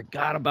 Anthony. I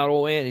forgot about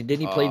old Anthony.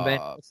 Didn't he play Van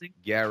Helsing?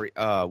 Gary.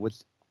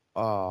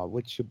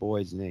 What's your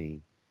boy's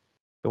name?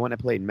 The one that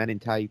played Men in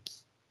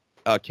Tights.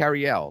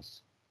 Carrie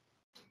Ells.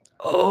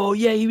 Oh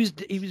yeah, he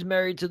was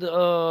married to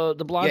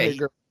the blonde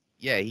girl.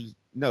 Yeah,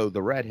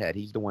 the redhead.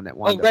 He's the one that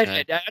wanted. Oh,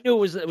 redhead. I knew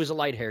it was a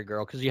light haired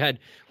girl because you had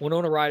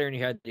Winona Ryder and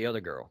you had the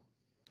other girl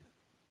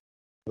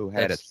who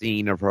had a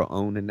scene of her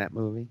own in that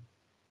movie.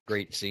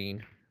 Great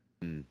scene.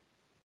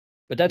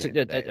 But that's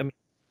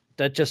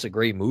that's just a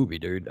great movie,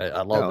 dude.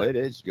 I love it.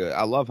 It is good.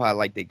 I love how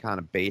they kind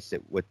of base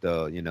it with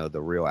the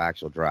the real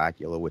actual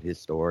Dracula with his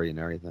story and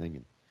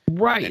everything.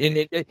 Right,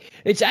 and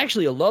it's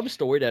actually a love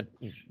story that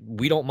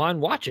we don't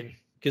mind watching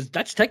because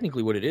that's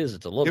technically what it is.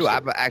 It's a love story.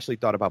 I've actually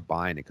thought about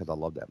buying it because I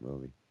love that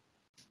movie.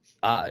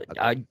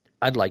 I'd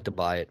like to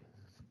buy it.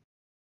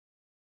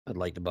 I'd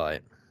like to buy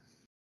it.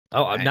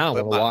 Oh, now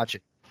I want to watch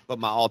it. But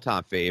my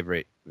all-time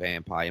favorite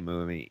vampire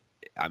movie,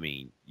 I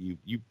mean,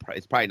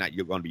 it's probably not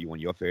you're going to be one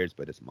of your favorites,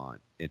 but it's mine.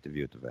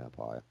 Interview with the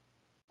Vampire.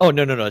 Oh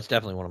no, it's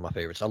definitely one of my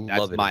favorites. That's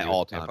love it. My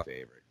all-time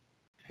favorite,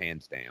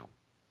 hands down.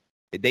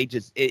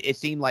 It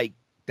seemed like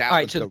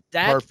that was the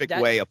perfect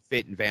way of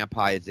fitting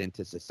vampires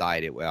into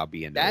society without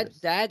being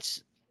noticed.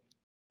 That's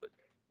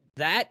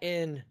that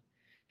in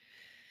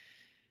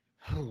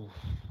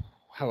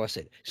how do I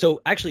say it?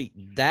 So actually,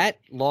 that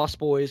Lost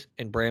Boys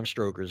and Bram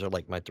Stoker's are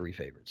like my three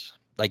favorites.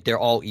 Like they're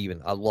all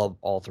even. I love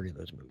all three of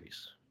those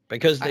movies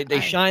because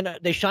they shine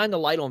the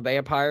light on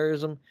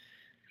vampirism,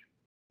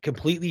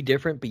 completely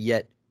different, but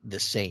yet the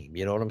same.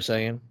 You know what I'm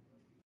saying?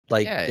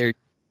 Like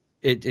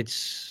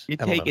it's you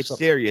take it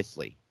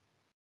seriously,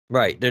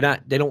 right? They're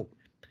not. They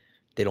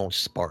don't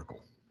sparkle.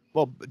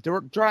 Well,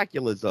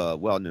 Dracula's a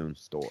well-known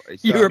story.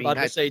 So, you were about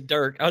to say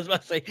Dirk. I was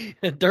about to say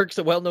Dirk's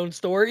a well-known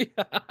story.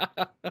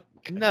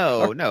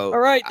 No. All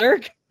right,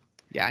 Dirk.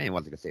 Yeah, I didn't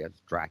want to say it's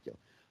Dracula.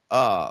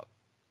 Yeah,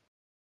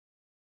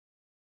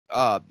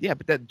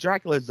 but that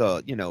Dracula's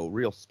a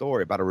real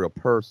story about a real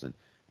person.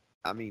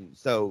 I mean,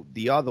 so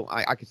the other,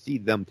 I could see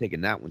them taking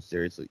that one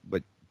seriously,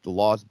 but the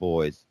Lost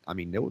Boys, I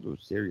mean, those were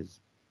serious.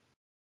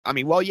 I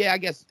mean, well, yeah, I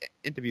guess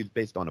interviews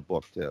based on a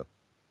book too.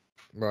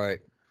 Right.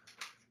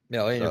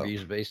 No,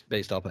 interviews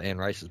based off of Anne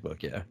Rice's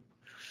book, yeah.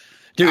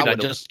 Dude, I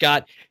just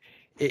got.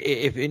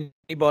 If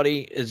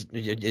anybody is,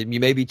 you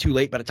may be too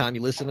late by the time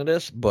you listen to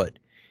this, but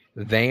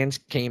Vans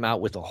came out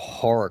with a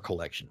horror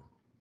collection,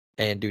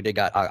 and dude, they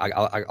got.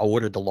 I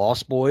ordered the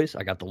Lost Boys.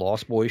 I got the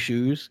Lost Boys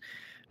shoes.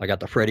 I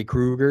got the Freddy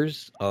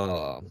Kruegers.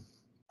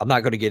 I'm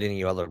not going to get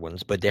any other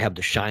ones, but they have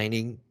The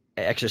Shining,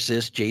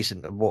 Exorcist,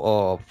 Jason,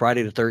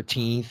 Friday the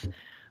 13th,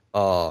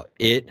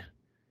 It.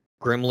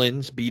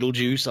 Gremlins,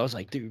 Beetlejuice. I was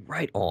like, dude,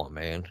 right on,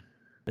 man.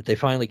 But they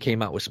finally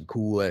came out with some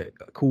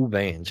cool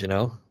Vans, you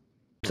know?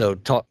 So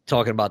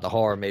talking about the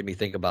horror made me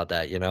think about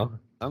that, you know?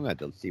 I'm going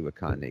to have to see what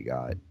kind they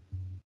got.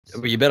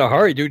 Well, you better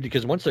hurry, dude,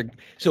 because once they're...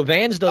 So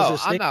Vans does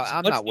this thing...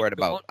 I'm not worried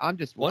about... I'm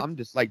just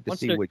like to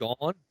see what...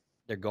 Gone,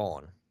 they're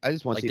gone. I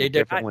just want to see the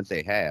different ones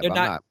they have. I'm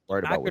not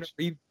worried about which...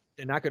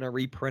 They're not going to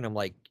reprint them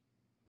like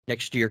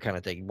next year kind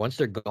of thing. Once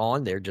they're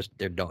gone, they're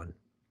done.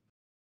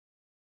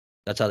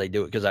 That's how they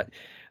do it, because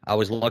I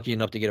was lucky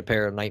enough to get a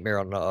pair of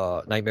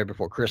Nightmare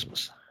Before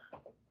Christmas.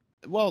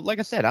 Well, like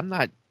I said, I'm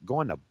not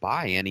going to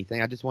buy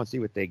anything. I just want to see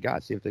what they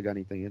got, see if they got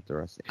anything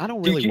interesting. I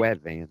don't really wear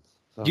Vans.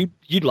 So.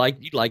 You'd like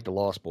the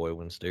Lost Boy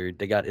ones,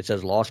 dude. It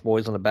says Lost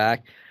Boys on the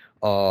back.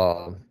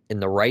 In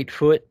the right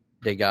foot,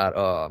 they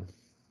got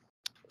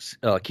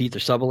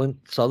Keith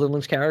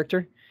Sutherland's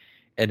character,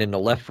 and in the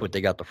left foot,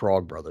 they got the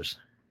Frog Brothers.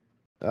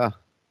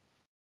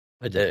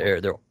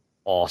 They're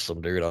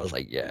awesome, dude. I was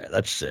like, yeah,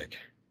 that's sick.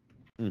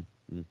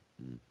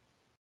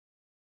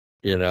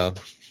 You know,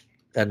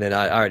 and then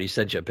I already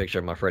sent you a picture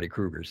of my Freddy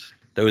Kruegers.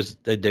 They're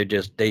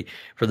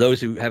for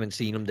those who haven't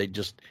seen them, they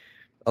just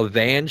a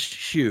Vans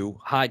shoe,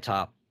 high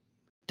top,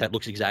 that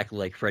looks exactly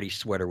like Freddy's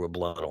sweater with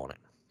blood on it.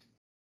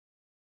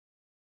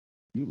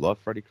 You love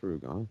Freddy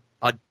Krueger,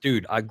 huh?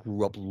 Dude, I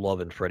grew up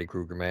loving Freddy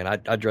Krueger, man.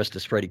 I dressed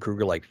as Freddy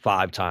Krueger like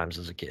 5 times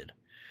as a kid.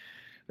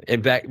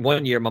 In fact,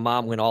 one year my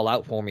mom went all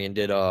out for me and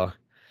did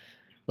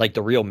like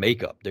the real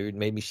makeup, dude.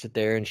 Made me sit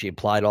there and she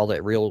applied all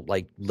that real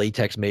like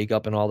latex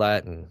makeup and all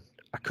that, and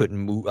I couldn't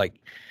move. Like,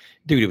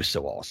 dude, it was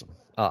so awesome.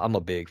 I'm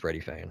a big Freddy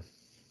fan.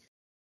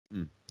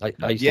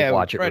 I used to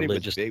watch it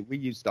religiously. We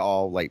used to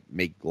all like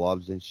make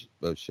gloves and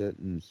shit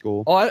in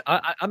school. Oh,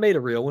 I made a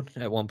real one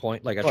at one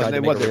point. Like I tried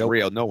to make a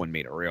real. No one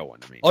made a real one.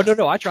 I mean. Oh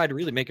no! I tried to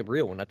really make a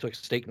real one. I took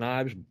steak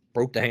knives,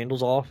 broke the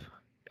handles off.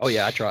 Oh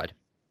yeah, I tried.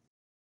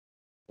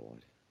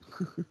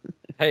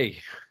 Hey,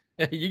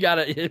 you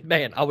gotta,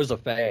 man. I was a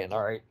fan.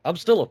 All right, I'm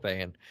still a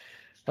fan.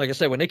 Like I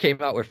said, when they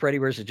came out with Freddy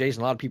versus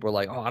Jason, a lot of people were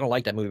like, "Oh, I don't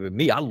like that movie." But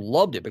me, I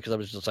loved it because I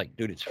was just like,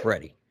 "Dude, it's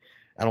Freddy.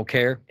 I don't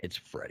care. It's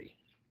Freddy."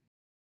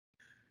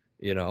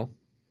 You know.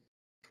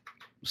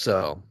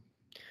 So,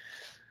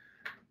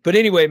 but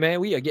anyway, man,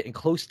 we are getting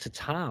close to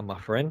time, my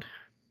friend.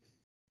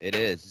 It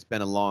is. It's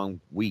been a long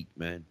week,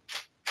 man.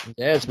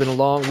 Yeah, it's been a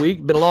long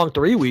week. Been a long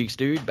 3 weeks,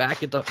 dude.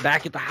 Back at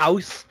the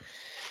house.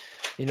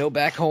 You know,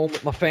 back home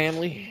with my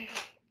family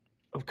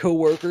of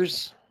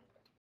coworkers.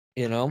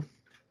 You know.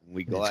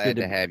 We glad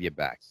to have you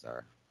back,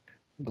 sir.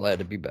 Glad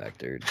to be back,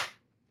 dude.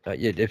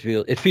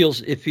 It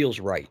feels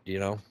right, you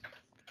know.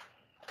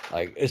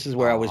 Like this is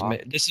where I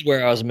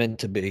was meant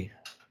to be.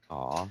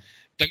 Aw.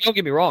 Don't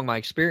get me wrong, my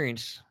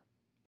experience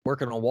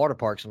working on water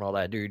parks and all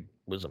that, dude,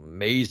 was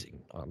amazing.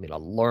 I mean, I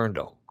learned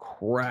a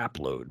crap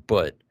load,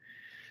 but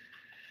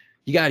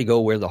you got to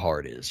go where the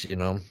heart is, you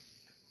know.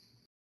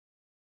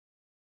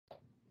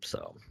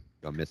 So.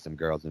 Gonna miss some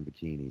girls in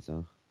bikinis,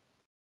 huh?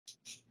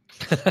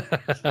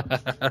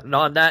 And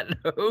on that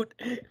note,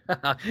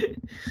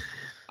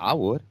 I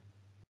would.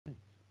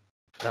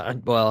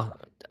 Well,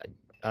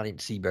 I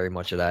didn't see very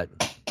much of that.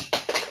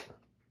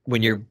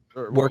 When you're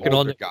working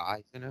on the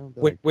guys, you know,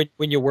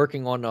 when you're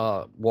working on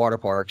water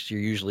parks,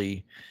 you're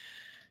usually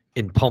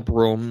in pump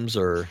rooms,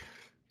 or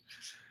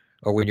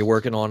when you're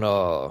working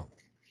on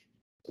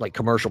like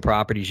commercial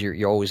properties,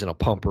 you're always in a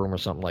pump room or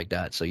something like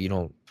that. So you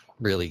don't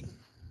really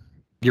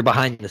You're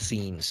behind the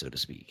scenes, so to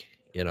speak.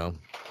 You know.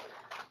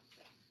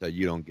 So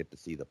you don't get to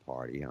see the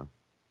party, huh?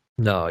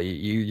 No,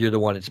 you're the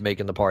one that's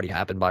making the party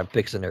happen by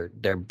fixing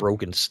their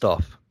broken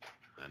stuff.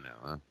 I know,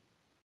 huh?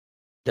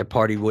 Their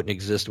party wouldn't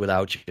exist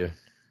without you.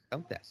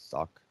 Don't that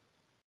suck?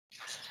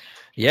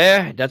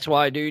 Yeah, that's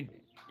why, dude.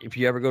 If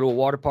you ever go to a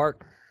water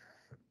park,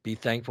 be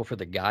thankful for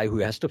the guy who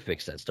has to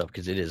fix that stuff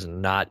because it is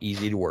not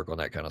easy to work on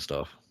that kind of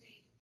stuff.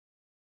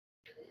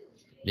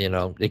 You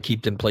know, they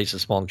keep them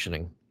places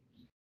functioning.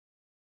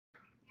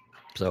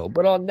 So,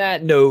 but on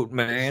that note,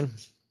 man.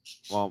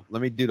 Well,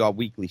 let me do our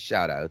weekly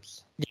shout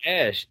outs.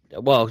 Yeah,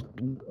 well,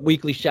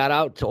 weekly shout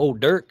out to old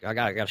Dirk. I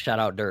got to shout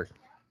out Dirk.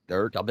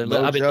 Dirk, I've been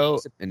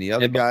and the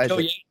other guys.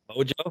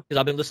 Mojo, because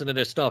I've been listening to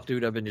their stuff,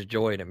 dude. I've been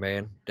enjoying it,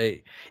 man.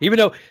 Even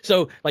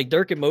though, like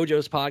Dirk and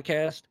Mojo's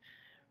podcast,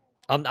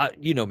 I'm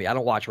not, you know me, I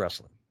don't watch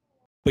wrestling,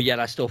 but yet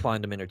I still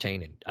find them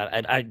entertaining.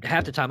 I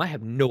half the time I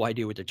have no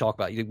idea what they're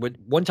talking about.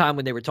 One time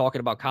when they were talking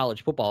about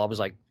college football, I was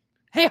like,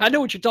 "Hey, I know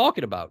what you're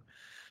talking about."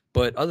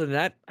 But other than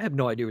that, I have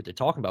no idea what they're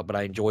talking about. But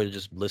I enjoy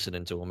just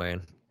listening to them,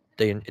 man.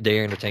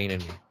 They're entertaining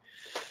me.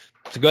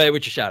 So go ahead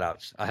with your shout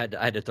outs. I had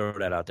to throw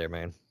that out there,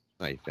 man.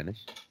 Are you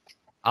finished?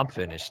 I'm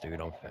finished,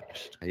 dude. I'm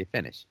finished. Are you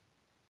finished?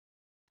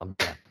 I'm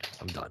done.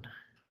 I'm done.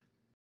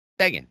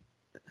 Dang it.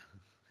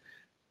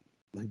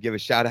 Give a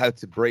shout out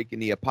to Breaking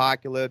the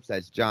Apocalypse.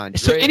 That's John.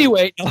 So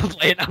anyway, no, I'm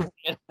playing.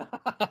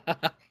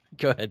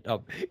 Go ahead.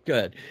 Go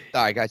ahead.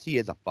 Sorry, guys. He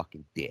is a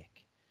fucking dick.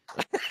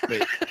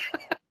 But,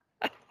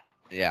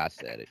 yeah, I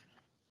said it.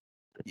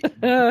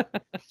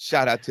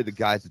 Shout out to the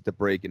guys at the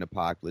Breaking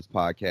Apocalypse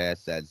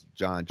podcast. That's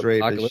John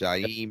Dravis,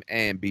 Shaim,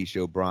 and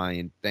Bisha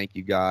O'Brien. Thank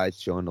you guys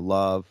showing the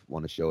love.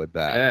 Want to show it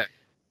back. Yeah.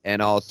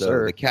 And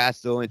also the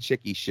Castle and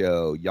Chicky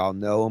show. Y'all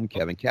know them,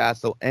 Kevin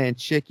Castle and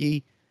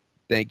Chicky.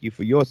 Thank you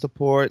for your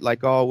support.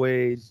 Like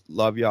always,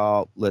 love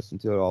y'all. Listen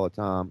to it all the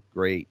time.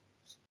 Great.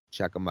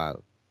 Check them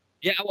out.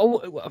 Yeah,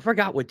 I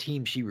forgot what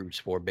team she roots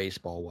for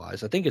baseball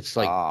wise. I think it's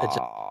like I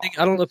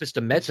don't know if it's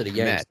the Mets or the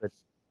Yanks. But,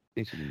 I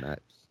think she's the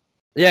Mets.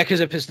 Yeah, because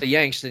if it's the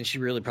Yanks, then she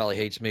really probably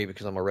hates me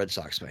because I'm a Red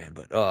Sox fan.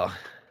 But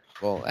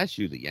well, that's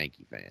usually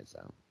Yankee fans,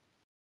 though.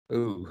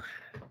 Ooh,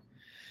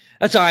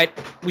 that's all right.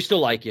 We still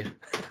like you,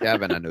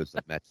 Kevin. I know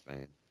some Mets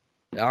fan.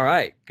 All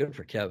right, good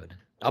for Kevin.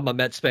 I'm a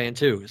Mets fan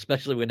too,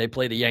 especially when they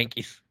play the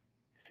Yankees.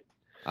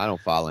 I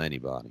don't follow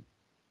anybody.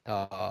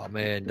 Oh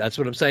man, that's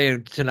what I'm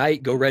saying.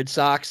 Tonight, go Red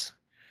Sox.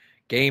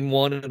 Game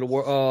 1 of the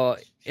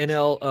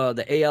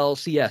the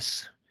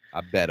ALCS.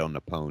 I bet on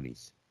the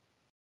ponies.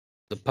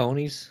 The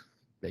ponies.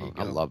 There you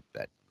go. I love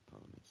betting on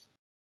ponies.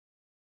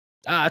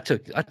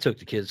 I took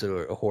the kids to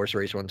a horse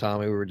race one time.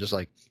 We were just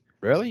like,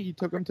 really? You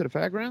took them to the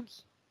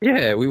fairgrounds?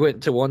 Yeah, we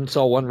went to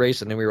saw one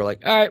race, and then we were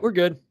like, all right, we're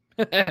good.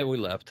 And we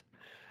left.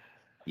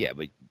 Yeah,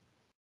 but you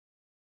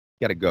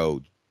got to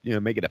go,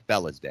 make it a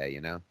fella's day,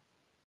 You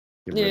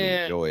really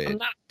enjoy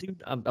it.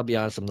 I'll be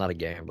honest, I'm not a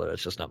gambler.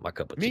 It's just not my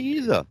cup of tea. Me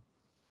either.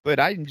 But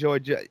I enjoy,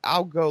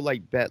 I'll go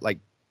bet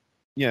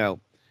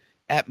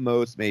at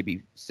most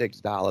maybe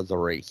 $6 a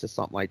race or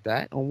something like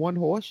that on one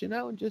horse,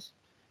 and just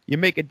you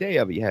make a day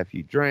of it. You have a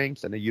few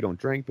drinks. I know you don't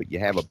drink, but you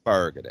have a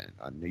burger then.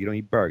 I know you don't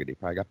eat burger. They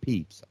probably got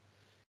pizza.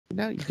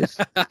 You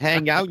just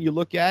hang out and you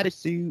look at it,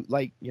 see,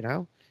 dude,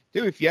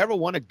 if you ever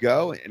want to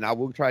go, and I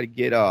will try to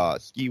get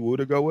Ski Woo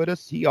to go with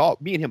us. Me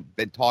and him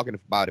been talking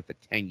about it for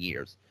 10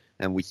 years,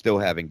 and we still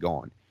haven't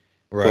gone.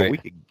 Right. But we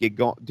could get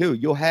going.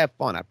 Dude, you'll have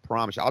fun. I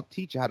promise you. I'll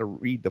teach you how to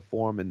read the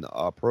form and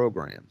the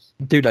programs.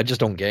 Dude, I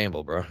just don't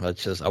gamble, bro.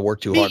 That's just, I work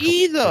too hard. Me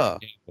either.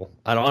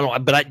 I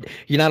don't, but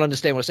you're not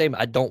understanding what I'm saying.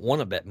 I don't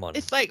want to bet money.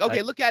 It's like,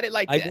 okay, look at it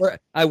like this.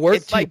 I work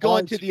it's like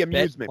going to the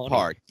amusement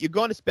park. You're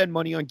going to spend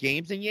money on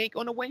games and you ain't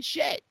going to win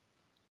shit.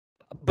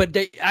 But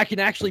I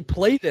can actually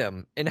play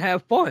them and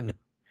have fun.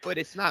 But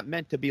it's not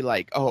meant to be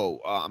like,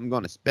 I'm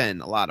going to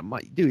spend a lot of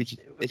money. Dude,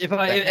 if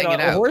I in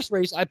a horse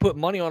race, I put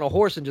money on a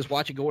horse and just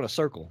watch it go in a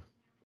circle.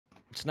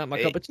 It's not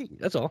my cup of tea.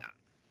 That's all.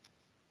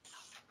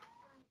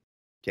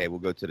 Okay, we'll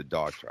go to the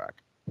dog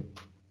track.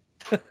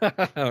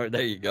 All right,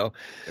 there you go.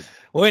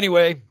 Well,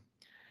 anyway,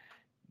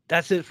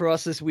 that's it for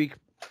us this week.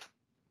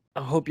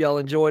 I hope y'all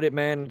enjoyed it,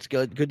 man. It's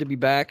good to be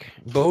back,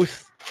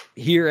 both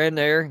here and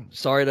there.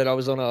 Sorry that I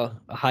was on a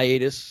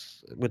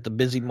hiatus with the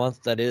busy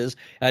month that is.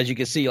 As you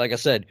can see, like I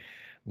said,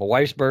 my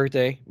wife's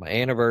birthday, my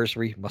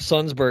anniversary, my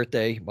son's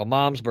birthday, my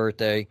mom's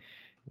birthday,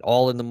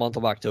 all in the month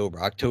of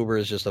October. October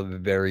is just a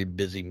very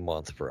busy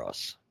month for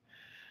us.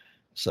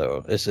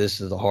 So this is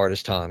the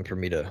hardest time for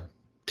me to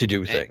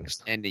do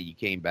things. And then you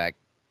came back.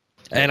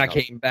 And I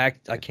came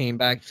back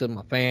to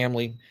my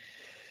family.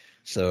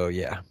 So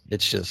yeah,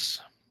 it's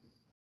just,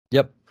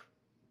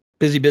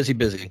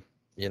 busy,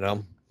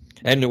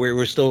 And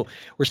we're still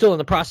in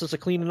the process of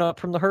cleaning up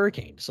from the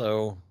hurricane.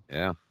 So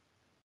yeah.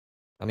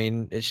 I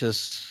mean, it's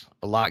just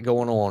a lot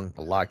going on,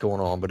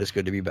 but it's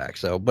good to be back.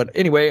 So, but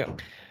anyway,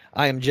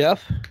 I am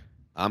Jeff.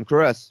 I'm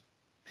Chris.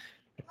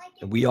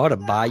 And we are the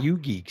Bayou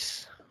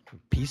Geeks.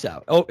 Peace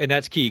out. Oh, and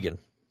that's Keegan.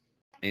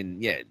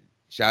 And yeah,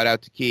 shout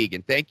out to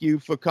Keegan. Thank you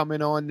for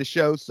coming on the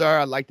show, sir.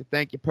 I'd like to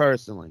thank you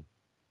personally.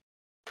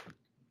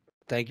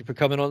 Thank you for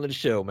coming on to the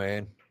show,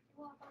 man.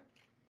 All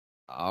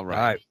right. All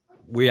right.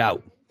 We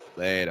out.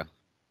 Later.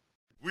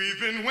 We've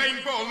been waiting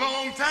for a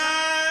long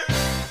time.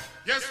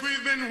 Yes,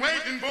 we've been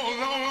waiting for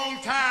a long,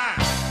 long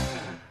time.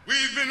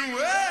 We've been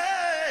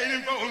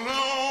waiting for a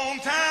long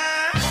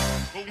time.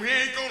 But we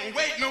ain't gonna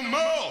wait no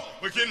more.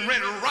 We're getting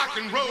ready to rock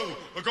and roll.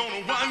 We're gonna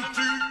 1,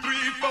 2,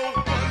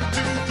 3, 4.